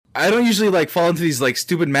I don't usually like fall into these like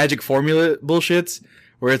stupid magic formula bullshits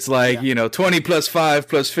where it's like, 20 plus 5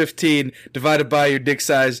 plus 15 divided by your dick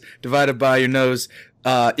size divided by your nose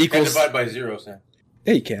equals. You can divide by 0, Sam.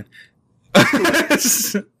 Yeah, you can.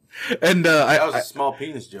 And that was a small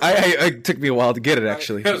penis joke. It took me a while to get it,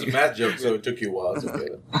 actually. That was a math joke, so it took you a while to get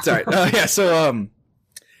it. It's all right. Yeah, so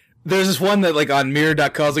there's this one that like on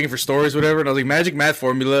mirror.co I was looking for stories, whatever, and I was like, magic math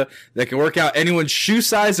formula that can work out anyone's shoe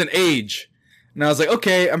size and age. And I was like,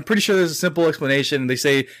 okay, I'm pretty sure there's a simple explanation. They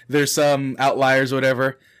say there's some outliers or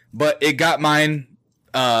whatever, but it got mine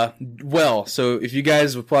well. So if you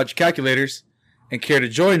guys would pull out your calculators and care to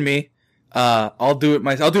join me, I'll do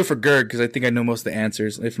it I'll do it for Gerg because I think I know most of the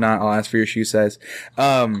answers. If not, I'll ask for your shoe size.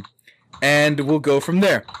 And we'll go from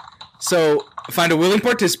there. So find a willing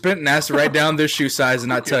participant and ask to write down their shoe size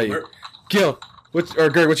and I'll tell you. Gil,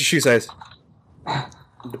 Gerg, what's your shoe size?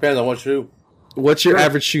 Depends on what shoe. What's your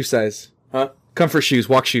average shoe size? Huh? Comfort shoes,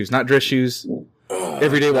 walk shoes, not dress shoes.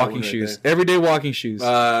 Everyday walking shoes. Everyday walking shoes.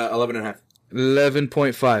 11.5.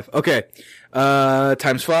 11.5. Okay.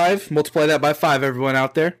 Times 5. Multiply that by 5, everyone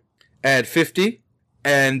out there. Add 50.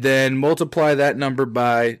 And then multiply that number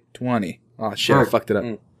by 20. Oh, shit, I fucked it up.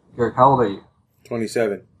 Garrick, how old are you?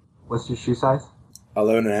 27. What's your shoe size?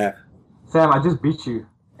 11.5. Sam, I just beat you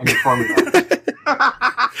in your formula.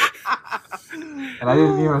 And I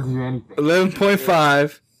didn't even have to do anything.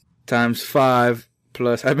 11.5 times 5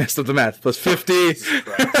 plus... I messed up the math. Plus 50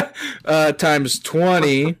 times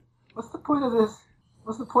 20... What's the point of this?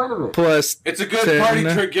 What's the point of it? Plus it's a good 10, party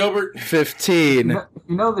trick, Gilbert. 15. If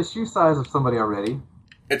you know the shoe size of somebody already.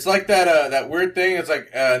 It's like that weird thing. It's like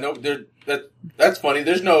no, that's funny.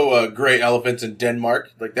 There's no gray elephants in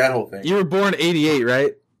Denmark. Like that whole thing. You were born 88,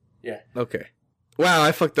 right? Yeah. Okay. Wow,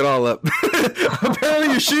 I fucked it all up.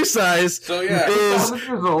 Apparently, your shoe size is years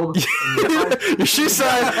old. your shoe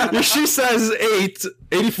size is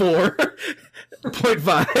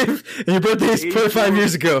 84.5, and your birthday is 0.5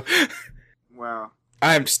 years ago. Wow.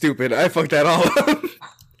 I'm stupid. I fucked that all up.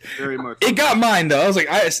 Very much. It got mine though. I was like,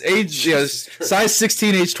 size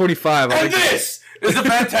 16, age 25. And this is the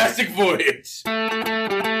Fantastic Voyage.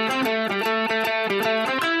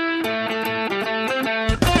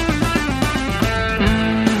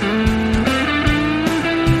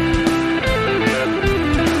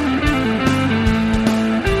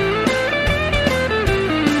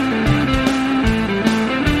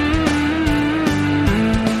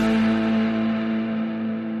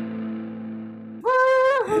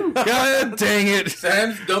 God dang it.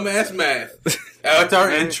 Sam's dumbass math. That's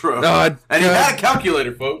our intro. And he had a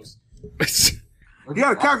calculator, folks. If you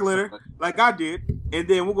had a calculator, like I did, and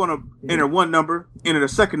then we're going to enter one number, enter the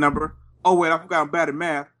second number. Oh, wait, I forgot I'm bad at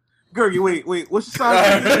math. Gergie, wait, what's the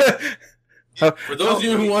size? For those of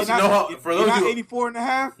you who want to know how... You're not 84 and a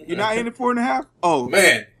half? You're not 84 and a half? Oh,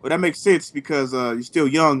 man. Well, that makes sense because you're still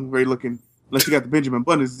young, very looking, unless you got the Benjamin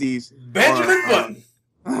Button disease. Benjamin Button?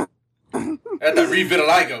 At the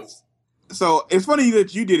revitiligo. So it's funny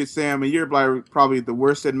that you did it, Sam, and you're probably the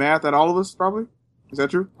worst at math out of all of us, probably. Is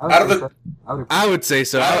that true? I would say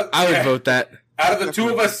so. I would vote that. Out of the two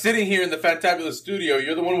of us sitting here in the fantabulous studio,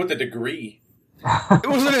 you're the one with the degree. It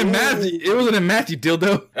wasn't in math. It wasn't in math, you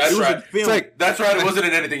dildo. That's right. That's right. It wasn't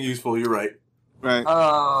in anything useful. You're right. Right.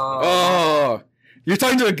 Oh, you're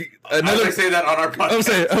talking to another. I say that on our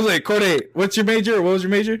podcast. I was like, Corde, what's your major? What was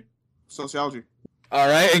your major? Sociology. All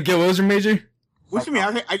right, and Gil, what was your major? What you mean?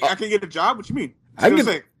 I can get a job? What you mean?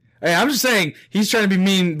 Hey, I'm just saying he's trying to be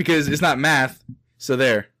mean because it's not math. So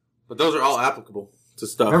there. But those are all applicable to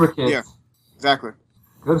stuff. Remember, kids. Yeah, exactly.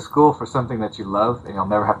 Go to school for something that you love, and you'll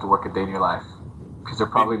never have to work a day in your life because they're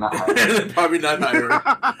probably not hiring. They're probably not hiring.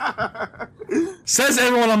 Says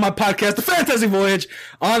everyone on my podcast, The Fantastic Voyage,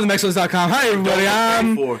 on themexcellence.com. Hi, everybody.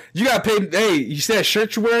 You got paid. Hey, you see that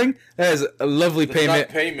shirt you're wearing? That is a lovely payment. Not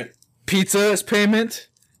payment. Pizza is payment.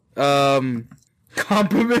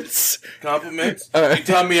 Compliments. You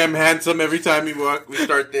tell me I'm handsome every time we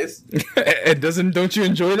start this. And don't you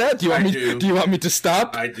enjoy that? Do you want me to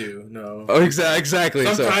stop? I do. No. Oh, exactly.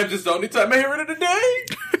 Sometimes it's the only time I hear it in a day.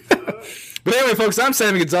 But anyway, folks, I'm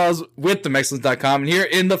Sammy Gonzalez with themexcellence.com, and here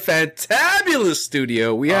in the Fantabulous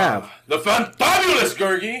studio, we have the Fantabulous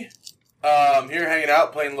Gergie. Here hanging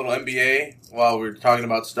out, playing a little NBA while we're talking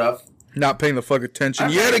about stuff. Not paying the fuck attention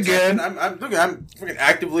yet again. I'm freaking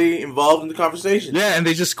actively involved in the conversation. Yeah, and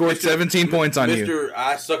they just scored 17 points on you. Mr.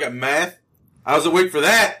 I suck at math. I was awake for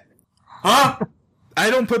that. Huh? I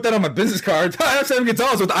don't put that on my business card. Hi, I'm Sam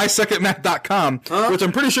Gonzalez with ISuckAtMath.com, which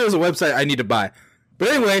I'm pretty sure is a website I need to buy. But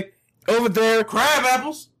anyway, over there... Crab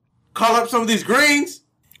apples. Call up some of these greens.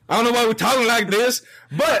 I don't know why we're talking like this,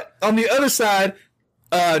 but on the other side,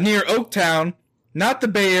 near Oaktown, not the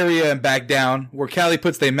Bay Area and back down, where Cali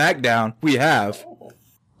puts they Mac down, we have...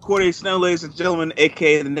 Corde Snow, ladies and gentlemen,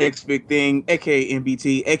 a.k.a. the next big thing, a.k.a.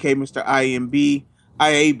 MBT, a.k.a. Mr.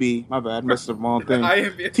 IAB, my bad, messed up the wrong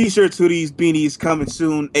thing. T-shirts, hoodies, beanies coming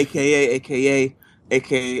soon, a.k.a.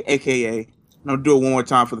 And I'll do it one more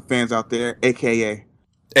time for the fans out there, a.k.a.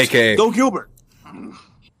 Go Gilbert.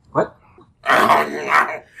 What?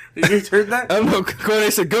 Did you heard that? I don't know,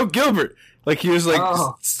 Corde said, go Gilbert. Like he was like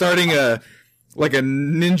starting a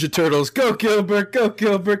Ninja Turtles, go Gilbert, go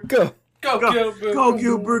Gilbert, go. Go Gilbert. Go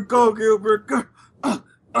Gilbert, go Gilbert, go.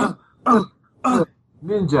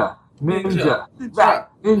 Ninja,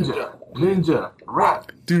 rap, ninja,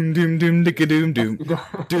 rap. Doom, doom, doom, dicka doom, doom. Dude,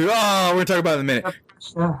 we're gonna talk about it in a minute.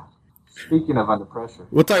 Speaking of under pressure.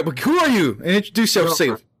 We'll talk, but who are you? And introduce yourself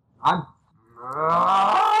safe. I'm...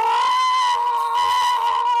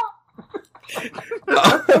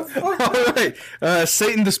 All right.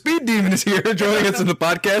 Satan the Speed Demon is here joining us in the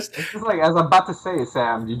podcast. It's like, as I'm about to say it,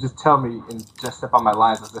 Sam, you just tell me and just step on my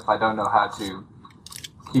lines as if I don't know how to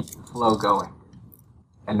keep the flow going.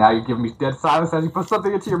 And now you're giving me dead silence as you put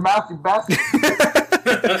something into your mouth, you bastard.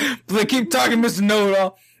 But keep talking, Mr.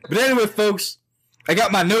 Know-It-All. But anyway, folks, I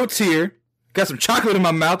got my notes here. Got some chocolate in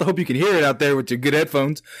my mouth. I hope you can hear it out there with your good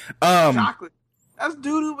headphones. Chocolate. That's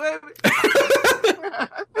doo-doo, baby.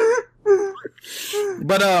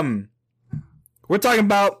 But we're talking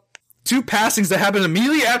about two passings that happened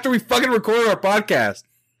immediately after we fucking recorded our podcast.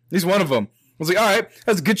 At least one of them. I was like, all right,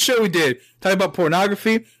 that's a good show we did. Talking about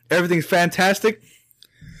pornography. Everything's fantastic.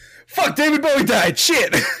 Fuck, David Bowie died.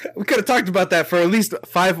 Shit. We could have talked about that for at least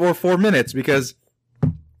 5 or 4 minutes because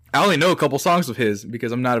I only know a couple songs of his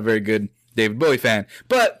because I'm not a very good David Bowie fan.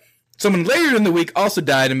 But someone later in the week also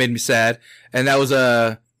died and made me sad, and that was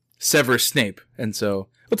Severus Snape. And so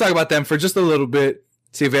we'll talk about them for just a little bit,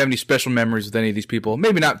 see if we have any special memories with any of these people.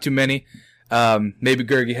 Maybe not too many. Maybe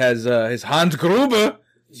Gergie has his Hans Gruber.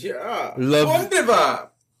 Yeah. Love.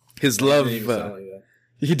 His love.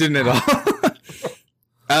 He didn't at all.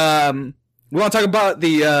 We want to talk about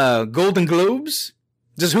the Golden Globes.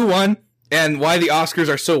 Just who won and why the Oscars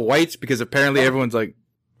are so white, because apparently everyone's like,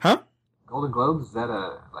 huh? Golden Globes? Is that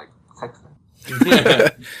sex thing?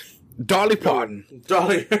 Dolly Parton.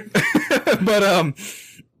 Dolly. But,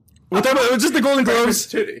 we'll talk about just the Golden Globes.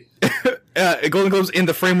 Golden Globes in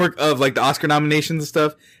the framework of, like, the Oscar nominations and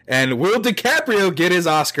stuff. And will DiCaprio get his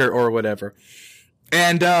Oscar or whatever?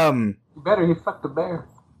 And, You better, he fucked the bear.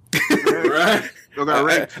 Right.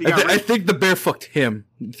 I think the bear fucked him.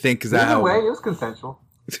 Is that Either how? way, it was consensual.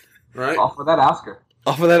 Right. Off of that Oscar.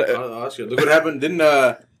 Off of that. Oscar. Look what happened. Didn't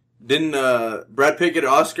Brad Pitt get an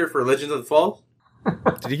Oscar for Legends of the Fall?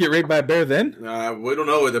 Did he get raped by a bear then? We don't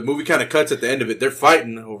know. The movie kind of cuts at the end of it. They're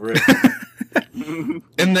fighting over it.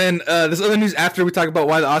 And then this other news after we talk about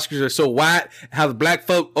why the Oscars are so white, how the black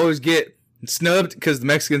folk always get snubbed because the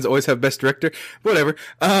Mexicans always have best director. Whatever.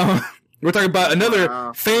 We're talking about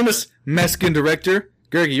another famous Mexican director,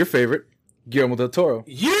 Gergie, your favorite, Guillermo del Toro.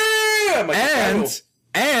 Yeah!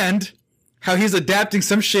 And how he's adapting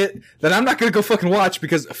some shit that I'm not gonna go fucking watch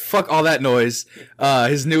because fuck all that noise.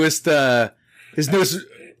 His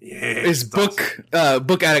book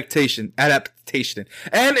adaptation.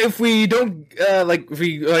 And if we don't,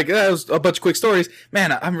 that was a bunch of quick stories.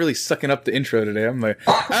 Man, I'm really sucking up the intro today. I'm like,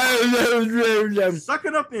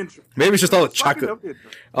 Sucking up the intro. maybe it's just all the chocolate.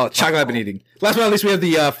 Oh, chocolate I've been eating. Last but not least, we have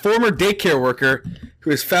the former daycare worker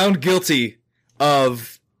who is found guilty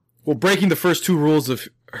of, breaking the first 2 rules of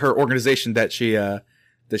her organization that she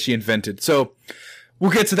invented. So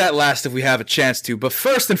we'll get to that last if we have a chance to. But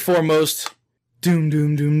first and foremost, doom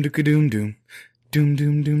doom doom dicka doom doom. Doom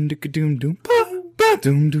doom doom dicka doom doom. Ba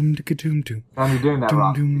doom doom dicka doom doom. You're doing that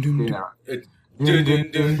wrong. Doom doom You're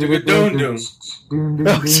doom. doing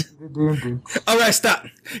that wrong. All right, stop.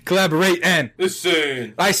 Collaborate and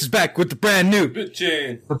Listen. Ice is back with the brand new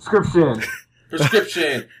Bitchin'. Subscription.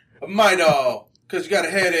 Prescription. A Midol. Because you got a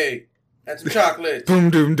headache. And some chocolate.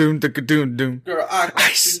 Boom doom doom dicka doom doom. Girl,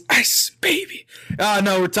 Ice, baby.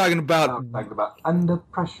 No, we're talking about Talking about under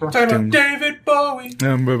pressure. Talking about David Bowie.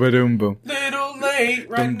 boom boom boom. Little late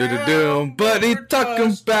right now. But he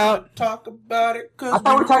talking about. Talk about it. I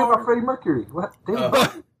thought we were talking about Freddie Mercury. What? David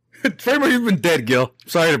Bowie? Freddie Mercury's been dead, Gil.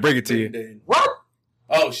 Sorry to break it to you. What?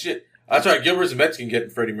 Oh, shit. That's right. Gilbert's a Mexican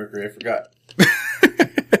getting Freddie Mercury. I forgot.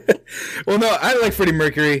 Well, no, I like Freddie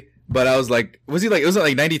Mercury, but I was like, was it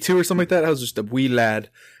like 92 or something like that? I was just a wee lad.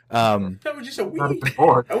 That was just a wee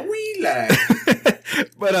lad.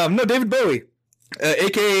 But no, David Bowie,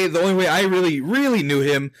 aka the only way I really knew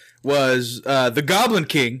him was the Goblin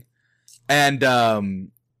King, and the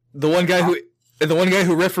one guy who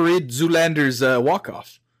refereed Zoolander's walk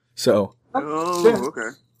off. So Oh,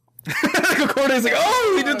 okay. Corde's like,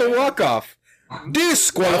 oh, he did the walk-off.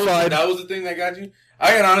 Disqualified. That was the thing that got you?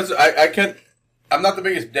 I can honestly, I can't, I'm not the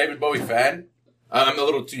biggest David Bowie fan. I'm a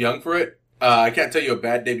little too young for it. I can't tell you a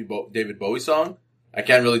bad David Bowie song. I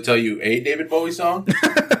can't really tell you a David Bowie song.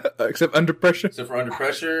 Except Under Pressure. Except for Under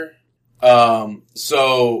Pressure.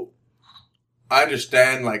 So, I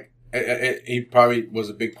understand, like, he probably was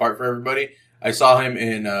a big part for everybody. I saw him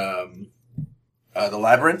in, The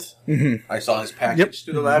Labyrinth. Mm-hmm. I saw his package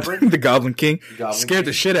to The Labyrinth. The Goblin King. Scared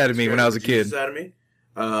the shit out of me when I was a kid. Out of me.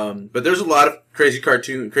 But there's a lot of crazy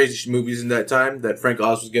movies in that time that Frank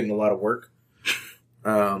Oz was getting a lot of work.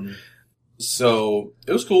 So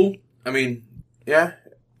it was cool. I mean, yeah.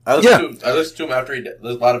 I listened to him after he died.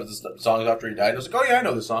 There's a lot of his songs after he died. I was like, oh yeah, I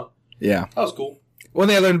know this song. Yeah. That was cool. One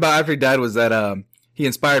thing I learned about after he died was that he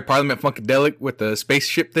inspired Parliament Funkadelic with the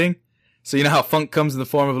spaceship thing. So you know how funk comes in the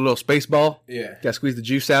form of a little space ball? Yeah. Gotta squeeze the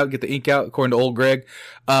juice out, get the ink out, according to old Greg.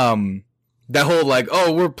 That whole, like,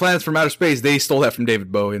 oh, we're planets from outer space, they stole that from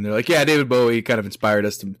David Bowie. And they're like, yeah, David Bowie kind of inspired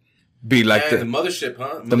us to be like the mothership,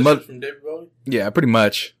 huh? From David Bowie? Yeah, pretty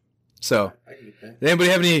much. So, I can get that. Does anybody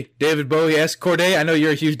have any David Bowie-esque? Corday, I know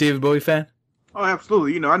you're a huge David Bowie fan. Oh,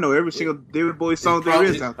 absolutely. I know every single David Bowie song there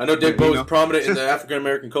is out there. I know David Bowie's prominent in the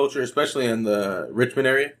African-American culture, especially in the Richmond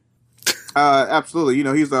area. Absolutely.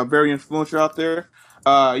 He's very influential out there.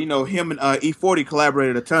 Him and E40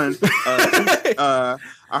 collaborated a ton.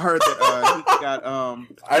 I heard that he got.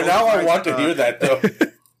 I want to hear that though.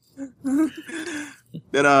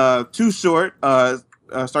 That Too Short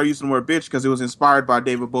started using the word bitch because it was inspired by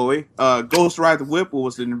David Bowie. Ghost Ride the Whip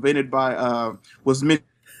was invented by was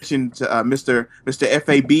mentioned to Mr.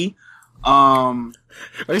 FAB.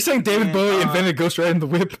 Are you saying David Bowie invented Ghost Riding the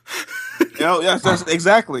Whip? Yes, that's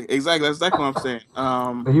exactly. That's exactly what I'm saying.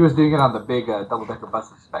 But he was doing it on the big double-decker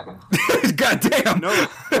buses back in. God damn! No,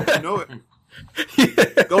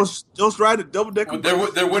 yeah. Ghost Rider double-decker.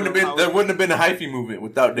 There wouldn't have been a hyphy movement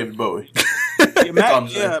without David Bowie.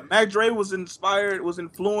 Mac Dre was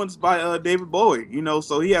influenced by David Bowie.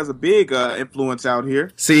 So he has a big influence out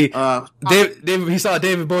here. See, David, he saw a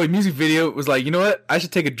David Bowie music video. Was like, you know what? I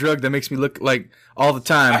should take a drug that makes me look like all the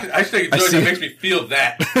time. I should take a drug that makes me feel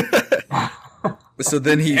that. So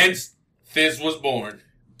then hence Fizz was born.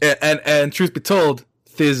 And truth be told,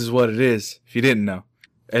 Fizz is what it is. If you didn't know,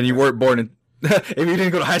 and you weren't born in, if you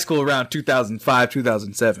didn't go to high school around 2005,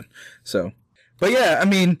 2007. So, but yeah, I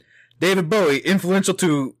mean, David Bowie, influential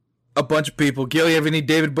to a bunch of people. Gil, you have any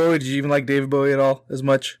David Bowie? Did you even like David Bowie at all as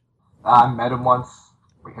much? I met him once.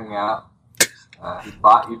 We hung out. He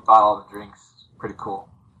bought all the drinks. Pretty cool.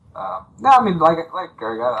 No, I mean, like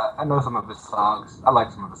Greg, I know some of his songs. I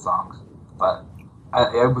like some of his songs, but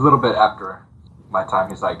it was a little bit after my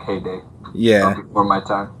time. He's like heyday. Yeah. Before my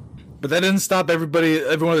time. But that doesn't stop every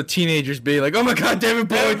one of the teenagers being like, "Oh my God, David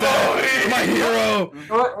Bowie, my hero!" You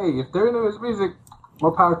know what? Hey, if they're into his music,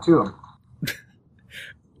 more power to him.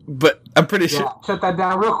 But I'm pretty sure. Shut that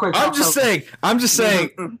down real quick. I'm just saying.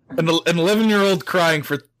 An 11-year-old crying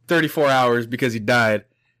for 34 hours because he died.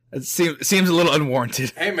 It seems a little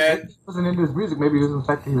unwarranted. Hey man, he wasn't into his music. Maybe he was in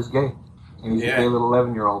fact he was gay, and he's a gay little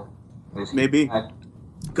 11-year-old. Maybe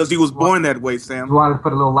because he was born that way, Sam. He wanted to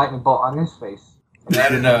put a little lightning bolt on his face.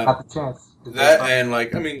 That and got the chance.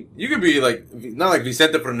 Like, I mean, you could be like, not like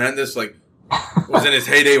Vicente Fernandez, like, was in his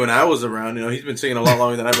heyday when I was around. He's been singing a lot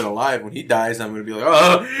longer than I've been alive. When he dies, I'm going to be like,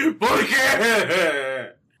 oh, ¿por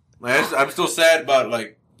qué? Like, I'm still sad about,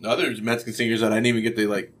 like, other Mexican singers that I didn't even get to,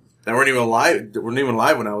 like, that weren't even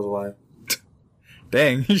alive when I was alive.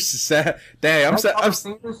 Dang, you're sad. Dang, I'm sad. All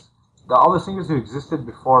the singers who existed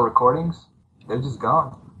before recordings, they're just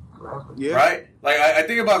gone. Forever. Yeah. Right? Like, I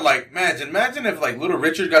think about, like, imagine if, like, Little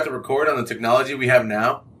Richard got to record on the technology we have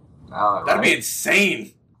now. That'd be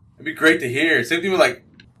insane. It'd be great to hear. Same thing with, like,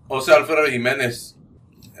 Jose Alfredo Jimenez.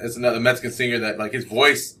 That's another Mexican singer that, like, his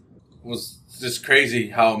voice was just crazy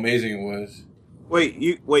how amazing it was. Wait,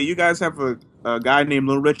 you guys have a guy named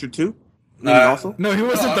Little Richard, too? Also? No, he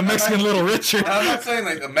wasn't the Mexican Little Richard. I'm not saying,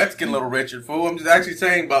 like, the Mexican Little Richard, fool. I'm just actually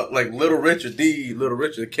saying about, like, Little Richard,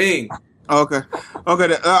 the King. Okay.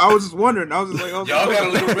 I was just wondering. I was just like, y'all got a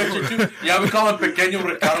Little Richard too? Y'all be calling Pequeño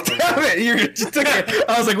Ricardo. Damn it, you just took it.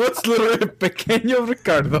 I was like, what's Little Pequeño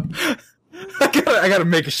Ricardo? I gotta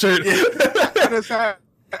make a shirt.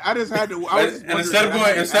 I just had to. And instead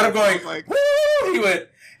of going, like, woo, he went,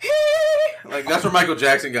 hee. Like, that's where Michael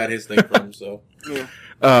Jackson got his thing from. So, yeah.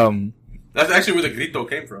 That's actually where the grito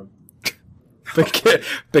came from.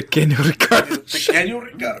 Pequeño Ricardo. Pequeño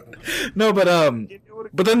Ricardo. No,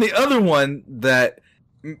 but then the other one that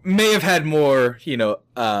may have had more,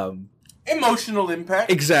 Emotional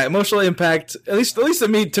impact. Exact emotional impact. At least to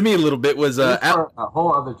me a little bit was for a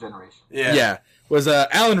whole other generation. Yeah. Was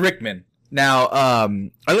Alan Rickman. Now, I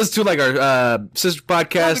listened to like our sister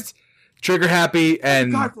podcast, Trigger Happy,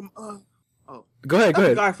 and the guy from go ahead.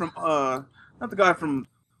 The guy from not the guy from.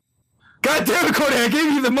 God damn it, Corde! I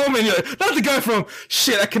gave you the moment. Not the guy from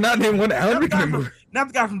shit. I cannot name one Alan Rickman movie. Not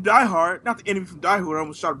the guy from Die Hard. Not the enemy from Die Hard. I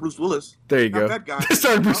almost shot Bruce Willis. There you Not go. That guy.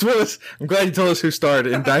 Starred Bruce Willis. I'm glad you told us who starred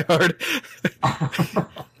in Die Hard.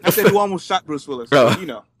 I said who almost shot Bruce Willis. Oh. You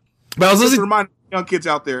know. But I was Just listening. to remind young kids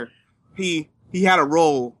out there, he had a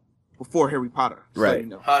role before Harry Potter. So, Right. You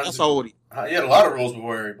know, that's how old he. He had a lot of roles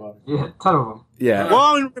before Harry Potter. Yeah, a ton of them. Yeah. Well,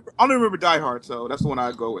 I only remember Die Hard, so that's the one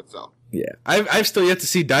I'd go with. So. Yeah. I've still yet to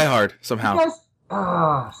see Die Hard somehow. You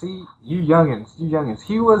guys, see, you youngins.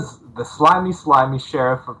 He was the slimy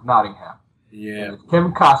sheriff of Nottingham. Yeah.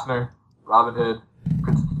 Kim Costner, Robin Hood,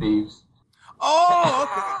 Prince of Thieves.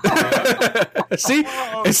 Oh, okay.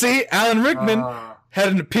 See, Alan Rickman had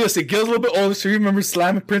an appeal. See, Gil's a little bit older, so you remember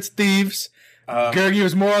Slime and Prince of Thieves. Gergie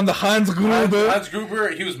was more on the Hans Gruber. Hans Gruber,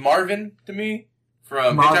 he was Marvin to me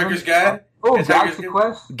from Hitchhiker's Guide. Oh, Galaxy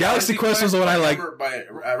Quest. Galaxy Quest was the one I liked. By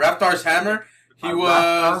Raptar's Hammer. He was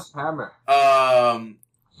Raptar's Hammer.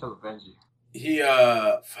 Shall avenge you. He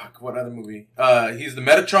what other movie? He's the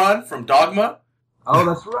Metatron from Dogma. Oh,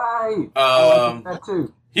 that's right. That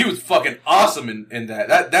too. He was fucking awesome in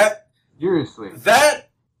that. That seriously. That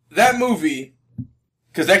movie,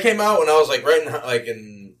 because that came out when I was like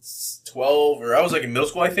in 12, or I was like in middle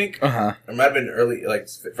school, I think. It might have been early, like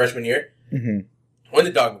freshman year. Mm-hmm. When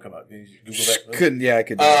did Dogma come out? Can you Google that? I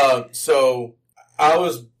could. So I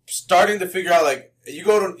was starting to figure out, like, you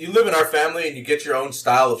live in our family and you get your own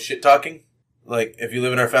style of shit talking. Like, if you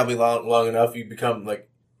live in our family long enough, you become like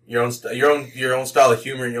your own style of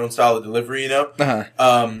humor and your own style of delivery. You know.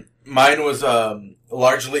 Mine was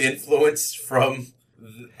largely influenced from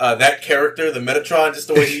that character, the Metatron, just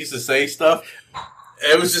the way he used to say stuff.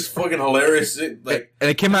 It was just fucking hilarious. And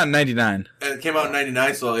it came out in 99. And it came out in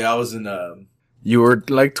 99, so I was in... You were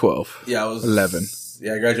like 12. Yeah, I was... 11.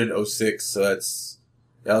 Yeah, I graduated in 06, so I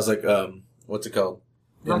was like, what's it called?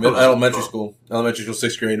 Elementary school,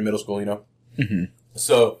 6th grade, and middle school, you know? Mm-hmm.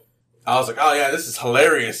 So, I was like, oh yeah, this is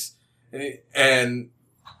hilarious. And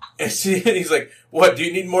he's like, what, do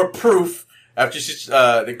you need more proof? After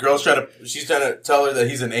the girl's she's trying to tell her that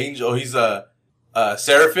he's an angel, he's a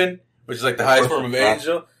seraphim, which is like the highest form of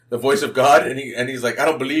angel, the voice of God, and he's like, I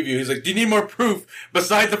don't believe you. He's like, do you need more proof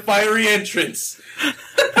besides the fiery entrance?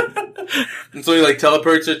 And so he like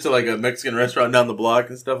teleports her to like a Mexican restaurant down the block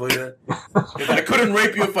and stuff like that. He's like, I couldn't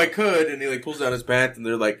rape you if I could, and he like pulls down his pants, and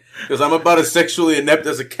they're like, because I'm about as sexually inept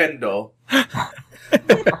as a Ken doll. And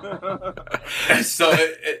so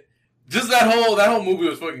just that whole movie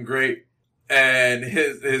was fucking great, and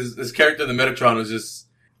his character, the Metatron, was just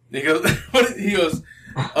he goes,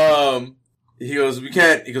 we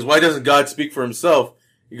can't. He goes, why doesn't God speak for himself?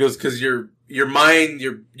 He goes, because your mind,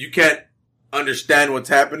 you can't understand what's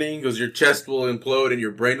happening. He goes, your chest will implode and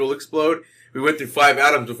your brain will explode. We went through 5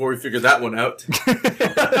 atoms before we figured that one out. So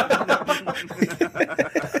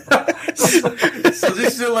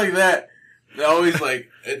this shit like that, they always like,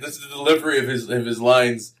 this is the delivery of his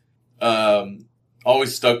lines,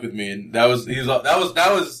 always stuck with me. And that was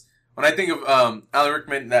when I think of, Alan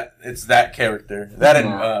Rickman, that it's that character, that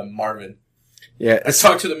and Marvin. Yeah. I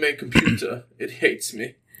talk to the main computer. It hates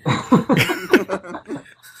me.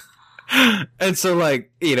 And so,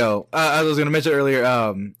 like, you know, I was going to mention earlier,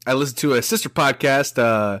 I listened to a sister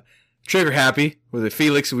podcast, Trigger Happy, with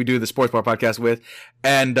Felix, who we do the Sports Bar podcast with.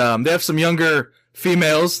 And they have some younger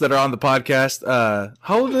females that are on the podcast.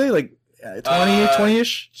 How old are they? Like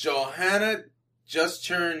 20-ish? Johanna just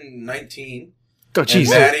turned 19. Oh, jeez.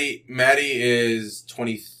 Maddie is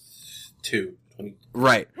 22.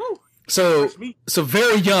 Right. So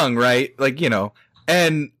very young, right? Like, you know,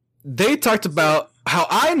 and they talked about how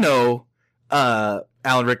I know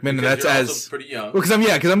Alan Rickman, Because and that's you're also pretty young. Well,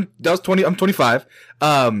 I'm 25.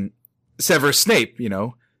 Severus Snape, you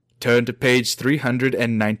know, turn to page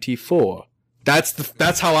 394.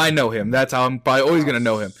 That's how I know him. That's how I'm probably always gonna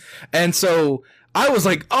know him. And so I was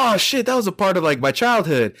like, oh shit, that was a part of like my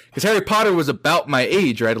childhood. Because Harry Potter was about my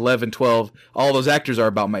age, right? 11, 12. All those actors are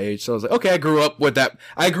about my age. So I was like, okay, I grew up with that.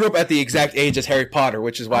 I grew up at the exact age as Harry Potter,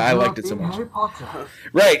 which is why I liked it so much. Harry Potter.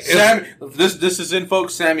 Right. Sam, this is in,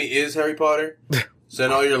 folks. Sammy is Harry Potter.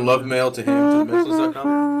 Send all your love mail to him, to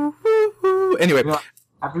mentions.com. Anyway. You know,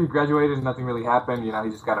 after he graduated, nothing really happened. You know, he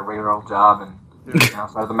just got a regular old job and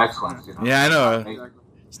started the Mex ones. You know? Yeah, I know.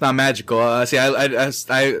 It's not magical. See,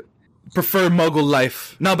 I prefer Muggle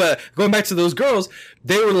life. No, but going back to those girls,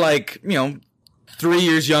 they were like, you know, 3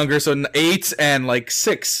 years younger, so 8 and like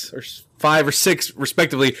 6 or 5 or 6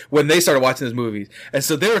 respectively when they started watching this movie. And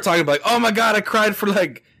so they were talking about like, oh my god, I cried for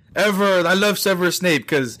like ever. I love Severus Snape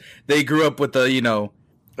because they grew up with the, you know,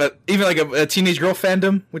 even like a teenage girl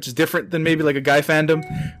fandom, which is different than maybe like a guy fandom,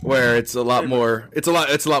 where it's a lot more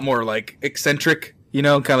like eccentric, you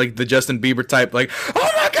know, kind of like the Justin Bieber type, like,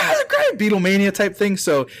 oh my god, it's great Beatlemania type thing.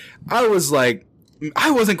 So I was like, I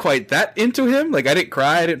wasn't quite that into him. Like I didn't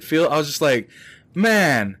cry, I didn't feel. I was just like,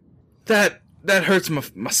 man, that hurts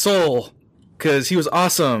my soul because he was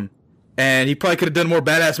awesome and he probably could have done more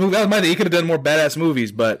badass movies. That was my thing. He could have done more badass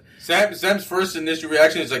movies, but Sam's first initial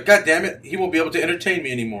reaction is like, God damn it, he won't be able to entertain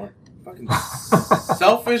me anymore. Fucking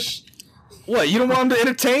selfish. What, you don't want him to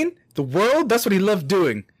entertain the world? That's what he loved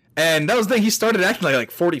doing. And that was the thing. He started acting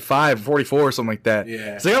like 45, 44 or something like that.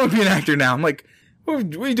 Yeah. He's like, I'm gonna be an actor now. I'm like, what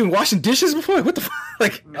are you doing? Washing dishes before? What the fuck?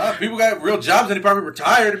 Like, people got real jobs and he probably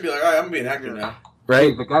retired and be like, all right, I'm gonna be an actor now.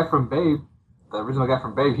 Right? Hey, the guy from Babe, the original guy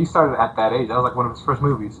from Babe, he started at that age. That was like one of his first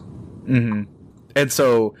movies. Mm-hmm. And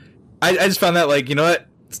so I just found that, like, you know what?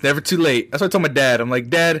 It's never too late. That's what I told my dad. I'm like,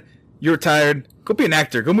 Dad, you're retired. Go be an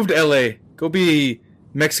actor. Go move to L.A. Go be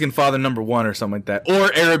Mexican father number 1 or something like that.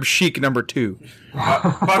 Or Arab Sheik number 2.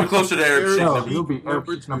 Probably closer to Arab Sheik. No, he'll be Arab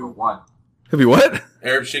Sheik number 1. He'll be what?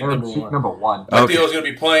 Arab Sheik Arab number Sheik 1. number 1. Okay. Theo's going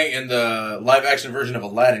to be playing in the live-action version of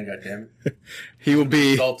Aladdin, goddammit. He will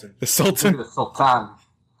be Sultan. The Sultan. The Sultan.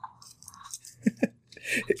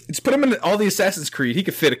 Just put him in all the Assassin's Creed. He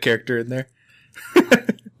could fit a character in there.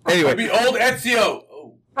 Anyway. He'll be old Ezio.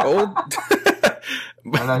 Oh. Old?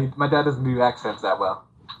 I know, my dad doesn't do accents that well.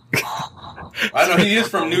 I know, he is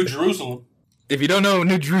from New Jerusalem. If you don't know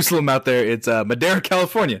New Jerusalem out there, it's Madera,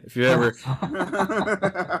 California. If you ever,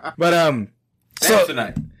 but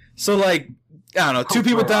so like I don't know, 2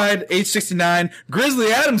 people died, age 69. Grizzly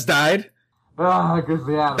Adams died.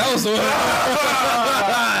 Grizzly Adams. That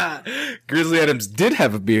was Grizzly Adams did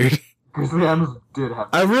have a beard. Grizzly Adams did have.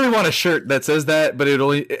 I really want a shirt that says that, but it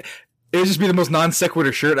would just be the most non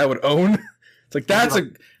sequitur shirt I would own. It's like that's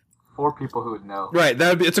like 4 people who would know. Right,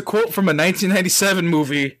 it's a quote from a 1997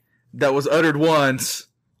 movie that was uttered once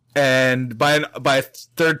and by a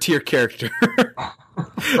third tier character.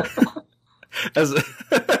 As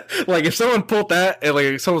like if someone pulled that and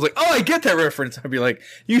like someone was like, "Oh, I get that reference," I'd be like,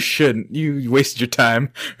 "You shouldn't. You wasted your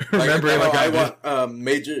time remembering." Like I want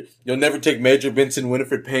Major. You'll never take Major Vincent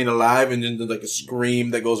Winifred Payne alive, and then there's like a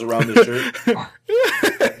scream that goes around the shirt.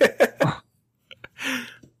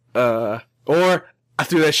 Or I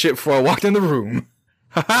threw that shit before I walked in the room.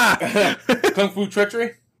 Kung Fu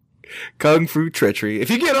treachery. Kung Fu treachery. If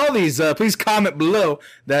you get all these, please comment below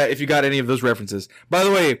that if you got any of those references. By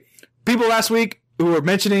the way, people last week who were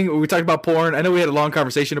mentioning, we talked about porn. I know we had a long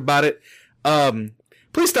conversation about it.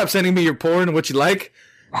 Please stop sending me your porn and what you like.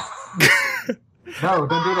 No, don't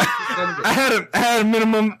do that. I had a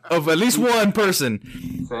minimum of at least one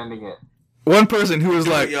person. Sending it. One person who was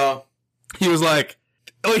like, y'all. He was like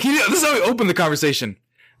this is how we opened the conversation.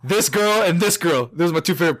 This girl and this girl. Those are my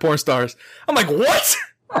 2 favorite porn stars. I'm like, what?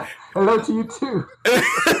 Hello to you too.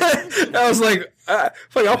 I was like,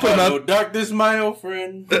 fuck, I'll put him out. Darkness, my old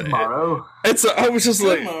friend. Tomorrow. And so I was just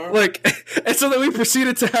and so then we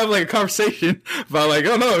proceeded to have like a conversation about like,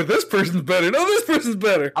 oh no, this person's better. No, this person's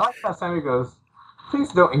better. I like how Sammy goes,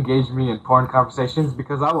 please don't engage me in porn conversations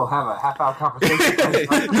because I will have a half-hour conversation.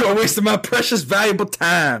 You're wasting my precious, valuable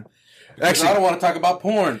time. Actually, I don't want to talk about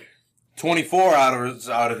porn. 24 hours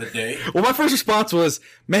out of the day. Well, my first response was,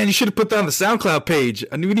 man, you should have put that on the SoundCloud page.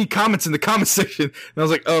 I knew we need comments in the comment section. And I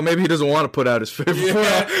was like, oh, maybe he doesn't want to put out his favorite maybe we don't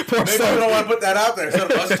want to put that out there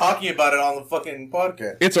instead of us talking about it on the fucking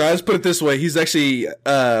podcast. It's all right. Let's put it this way. He's actually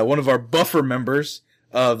one of our buffer members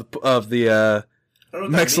of the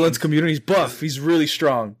Excellence community. He's buff. He's really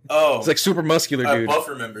strong. Oh. He's like super muscular, dude.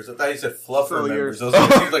 Buffer members. I thought you said fluffer members. Those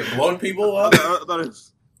are like blown people up? I thought it's...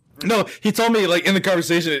 No, he told me like in the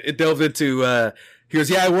conversation it delved into he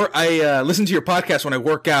goes, yeah, I listen to your podcast when I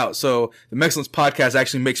work out, so the Excellence podcast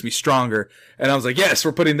actually makes me stronger. And I was like, yes,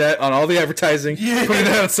 we're putting that on all the advertising. Yeah. Putting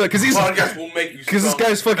that on, so because podcast will make you because this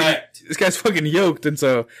guy's fucking yoked, and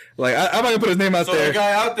so like I'm not gonna put his name out there. So the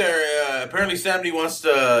guy out there apparently Sammy wants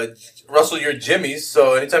to rustle your jimmies,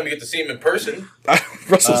 so anytime you get to see him in person,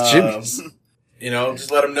 Russell's jimmies. You know,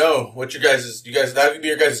 just let him know what that could be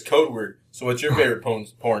your guys' code word. So what's your favorite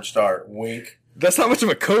porn star? Wink. That's not much of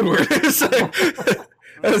a code word. That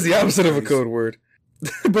is the opposite of a code word.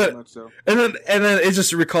 But so. and then it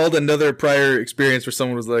just recalled another prior experience where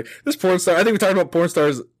someone was like, this porn star. I think we talked about porn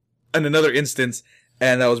stars in another instance,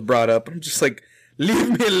 and that was brought up. I'm just like,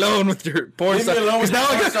 Leave me alone with your porn Leave me stars. alone with Now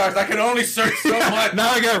porn stars. I can only search so much.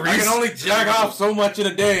 Now I can only jack off so much in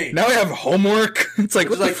a day. Now I have homework. It's like,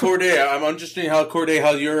 it's like Corde. I'm interested in how Corde,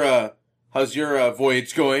 how's your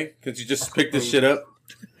voyage going? Because you just picked this shit up.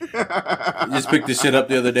 You just picked this shit up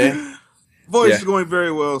the other day. Voyage is going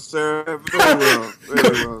very well, sir. Very well.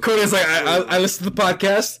 Very well. Code's like, I listened to the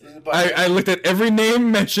podcast. I looked at every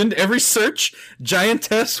name mentioned, every search.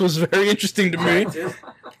 Giantess was very interesting to me.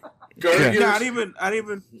 Gergie, I didn't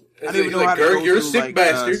even know how to go you're a through, sick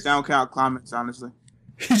bastard. SoundCloud comments, honestly.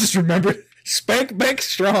 He just remembered Spank Bank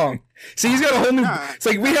Strong. See, he's got a whole new. It's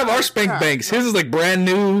like we have our Spank Banks. His is like brand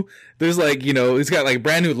new. There's like, he's got like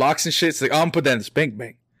brand new locks and shit. It's like, I'm gonna put that in the Spank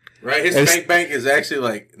Bank. Right, his Spank Bank is actually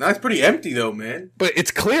like, no, it's pretty empty though, man. But it's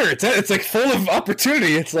clear. It's like full of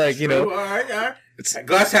opportunity. It's like, all right. It's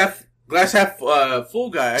glass half full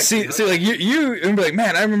guy. See, like you and be like,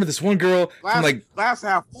 man, I remember this one girl from like glass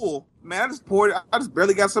half full. Man, I just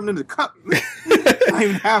barely got something in the cup. Not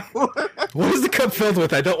even half full. What is the cup filled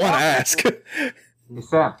with? I don't want to ask. Hey,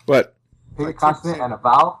 Sam. What? Pick a consonant and a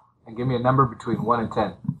vowel, and give me a number between 1 and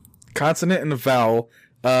 10. Consonant and a vowel.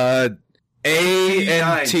 A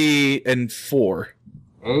and T and 4.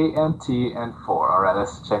 A and T and 4. All right,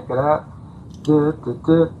 let's check it out.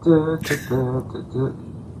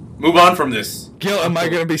 Move on from this. Gil, am I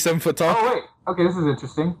going to be 7 foot tall? Oh wait. Okay, this is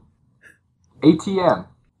interesting. ATM.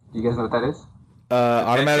 You guys know what that is?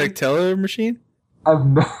 Automatic teller machine?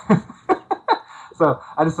 So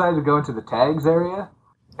I decided to go into the tags area,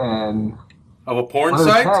 and of a porn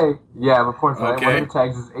site? Of a porn site. Okay. One of the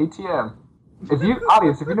tags is ATM. If you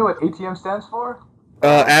know what ATM stands for?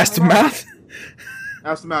 Ass to mouth?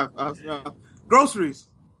 Ass to mouth. Groceries.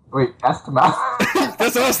 Wait, ass to mouth?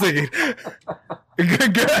 That's what I was thinking.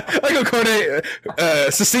 Like Corde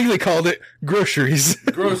succinctly called it groceries.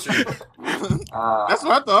 Groceries. That's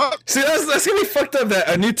what I thought. See, that's gonna be fucked up. That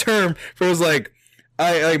a new term for it was like,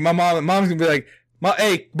 my mom's gonna be like,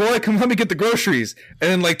 hey boy, come help me get the groceries.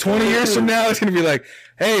 And then like 20 years from now, it's gonna be like,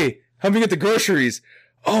 hey, help me get the groceries.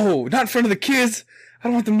 Oh, not in front of the kids. I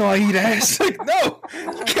don't want them to know I eat ass. Like, no,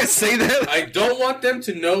 you can't say that. I don't want them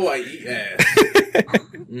to know I eat ass.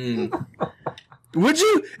 Would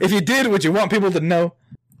you? If you did, would you want people to know?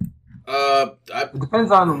 It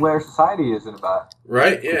depends on where society is in about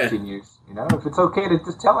 15 years. If it's okay to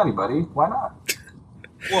just tell anybody, why not?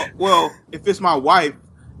 Well, if it's my wife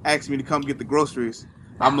asking me to come get the groceries,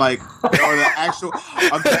 I'm like, are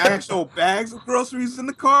the actual bags of groceries in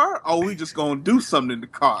the car? Or are we just gonna do something in the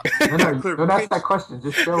car? No, don't ask that question.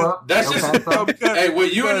 Just show up. That's just hey, were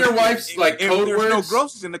you and your wife's like code words? If there's no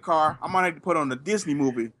groceries in the car, I might have to put on a Disney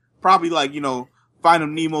movie. Probably like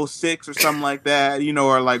Finding Nemo 6 or something like that,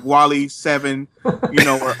 or like Wall-E 7, or is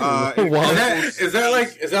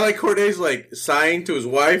that like Corde's like sign to his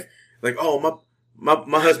wife, like, oh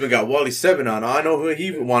my husband got Wall-E 7 on. I know who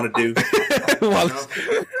he would want to do.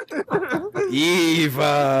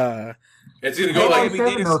 Eva. It's gonna go like Wall-E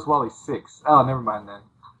 7 knows Wall-E 6. Oh, never mind then.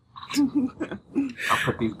 I'll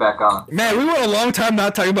put these back on. Man, we went a long time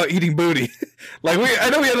not talking about eating booty. I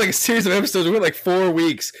know we had like a series of episodes. We went like 4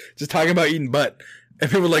 weeks just talking about eating butt, and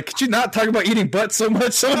people were like, "Could you not talk about eating butt so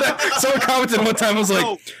much?" Someone commented one time. I was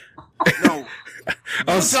like, "No."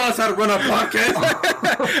 I was telling us how to run our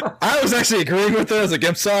podcast. I was actually agreeing with it. I was like,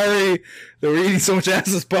 "I'm sorry that we're eating so much ass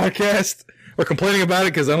this podcast." Or complaining about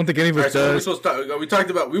it because I don't think any of us does. We talked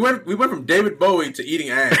about we went from David Bowie to eating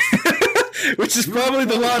ass. Which is probably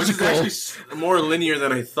the logical. Which is actually more linear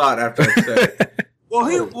than I thought after I said it.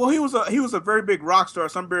 He was a very big rock star.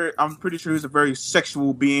 So I'm pretty sure he's a very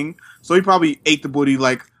sexual being. So he probably ate the booty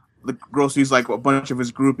like the groceries, like a bunch of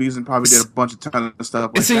his groupies, and probably did a bunch of ton of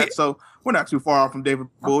stuff like that. So we're not too far off from David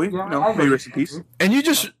Bowie. May rest in peace. And you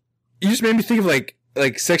just made me think of like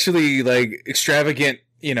sexually like extravagant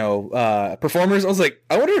performers. I was like,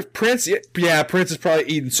 I wonder if Prince. Yeah, Prince is probably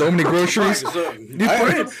eating so many groceries.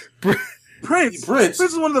 Prince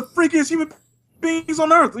is one of the freakiest human beings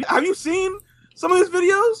on earth. Have you seen some of his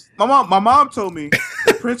videos? My mom told me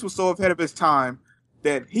Prince was so ahead of his time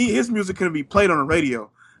that his music couldn't be played on the radio.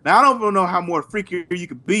 Now I don't know how more freakier you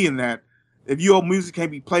could be in that if your music can't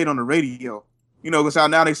be played on the radio. Because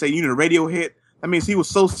now they say you need a radio hit. That means he was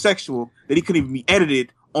so sexual that he couldn't even be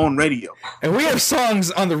edited on radio. And we have songs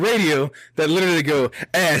on the radio that literally go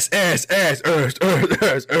ass, ass, ass, earth.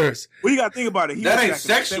 Well, you gotta think about it. That ain't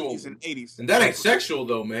sexual. In the 80s. And that ain't sexual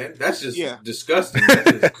though, man. That's just disgusting.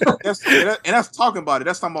 That's talking about it.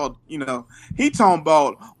 That's talking about, he talking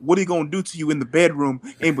about what he gonna do to you in the bedroom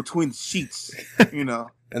in between the sheets,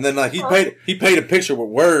 And then like he paid a picture with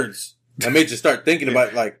words that made you start thinking about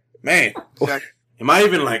it, like, man. Exactly. am I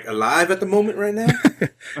even like alive at the moment right now?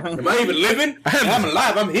 Am I even living? I'm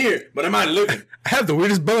alive. I'm here, but am I living? I have the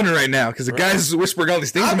weirdest boner right now because the guy's whispering all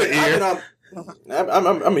these things in my ear.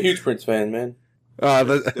 I'm a huge Prince fan, man. I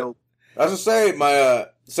was gonna say my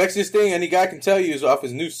sexiest thing any guy can tell you is off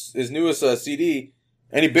his newest CD.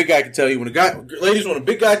 Any big guy can tell you when a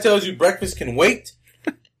big guy tells you breakfast can wait.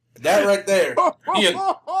 That right there, he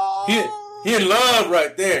in love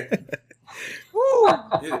right there.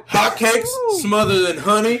 Hotcakes smothered in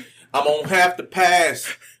honey. I'm gonna have to pass.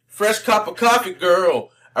 Fresh cup of coffee,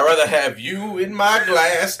 girl. I'd rather have you in my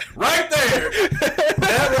glass. Right there.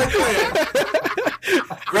 That right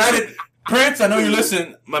there. Granted, Prince, I know you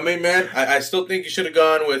listen, my main man. I still think you should have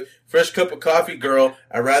gone with fresh cup of coffee, girl.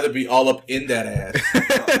 I'd rather be all up in that ass.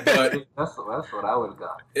 But that's what I would have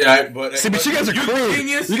done. Yeah, but see, but you guys are crude.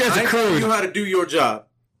 Genius, you guys are crude. You know how to do your job.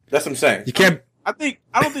 That's what I'm saying. You can't. I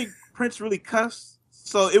don't think Prince really cussed.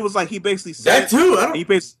 So it was like he basically said that too. He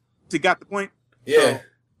basically got the point. Yeah.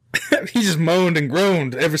 So. He just moaned and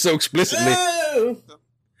groaned ever so explicitly.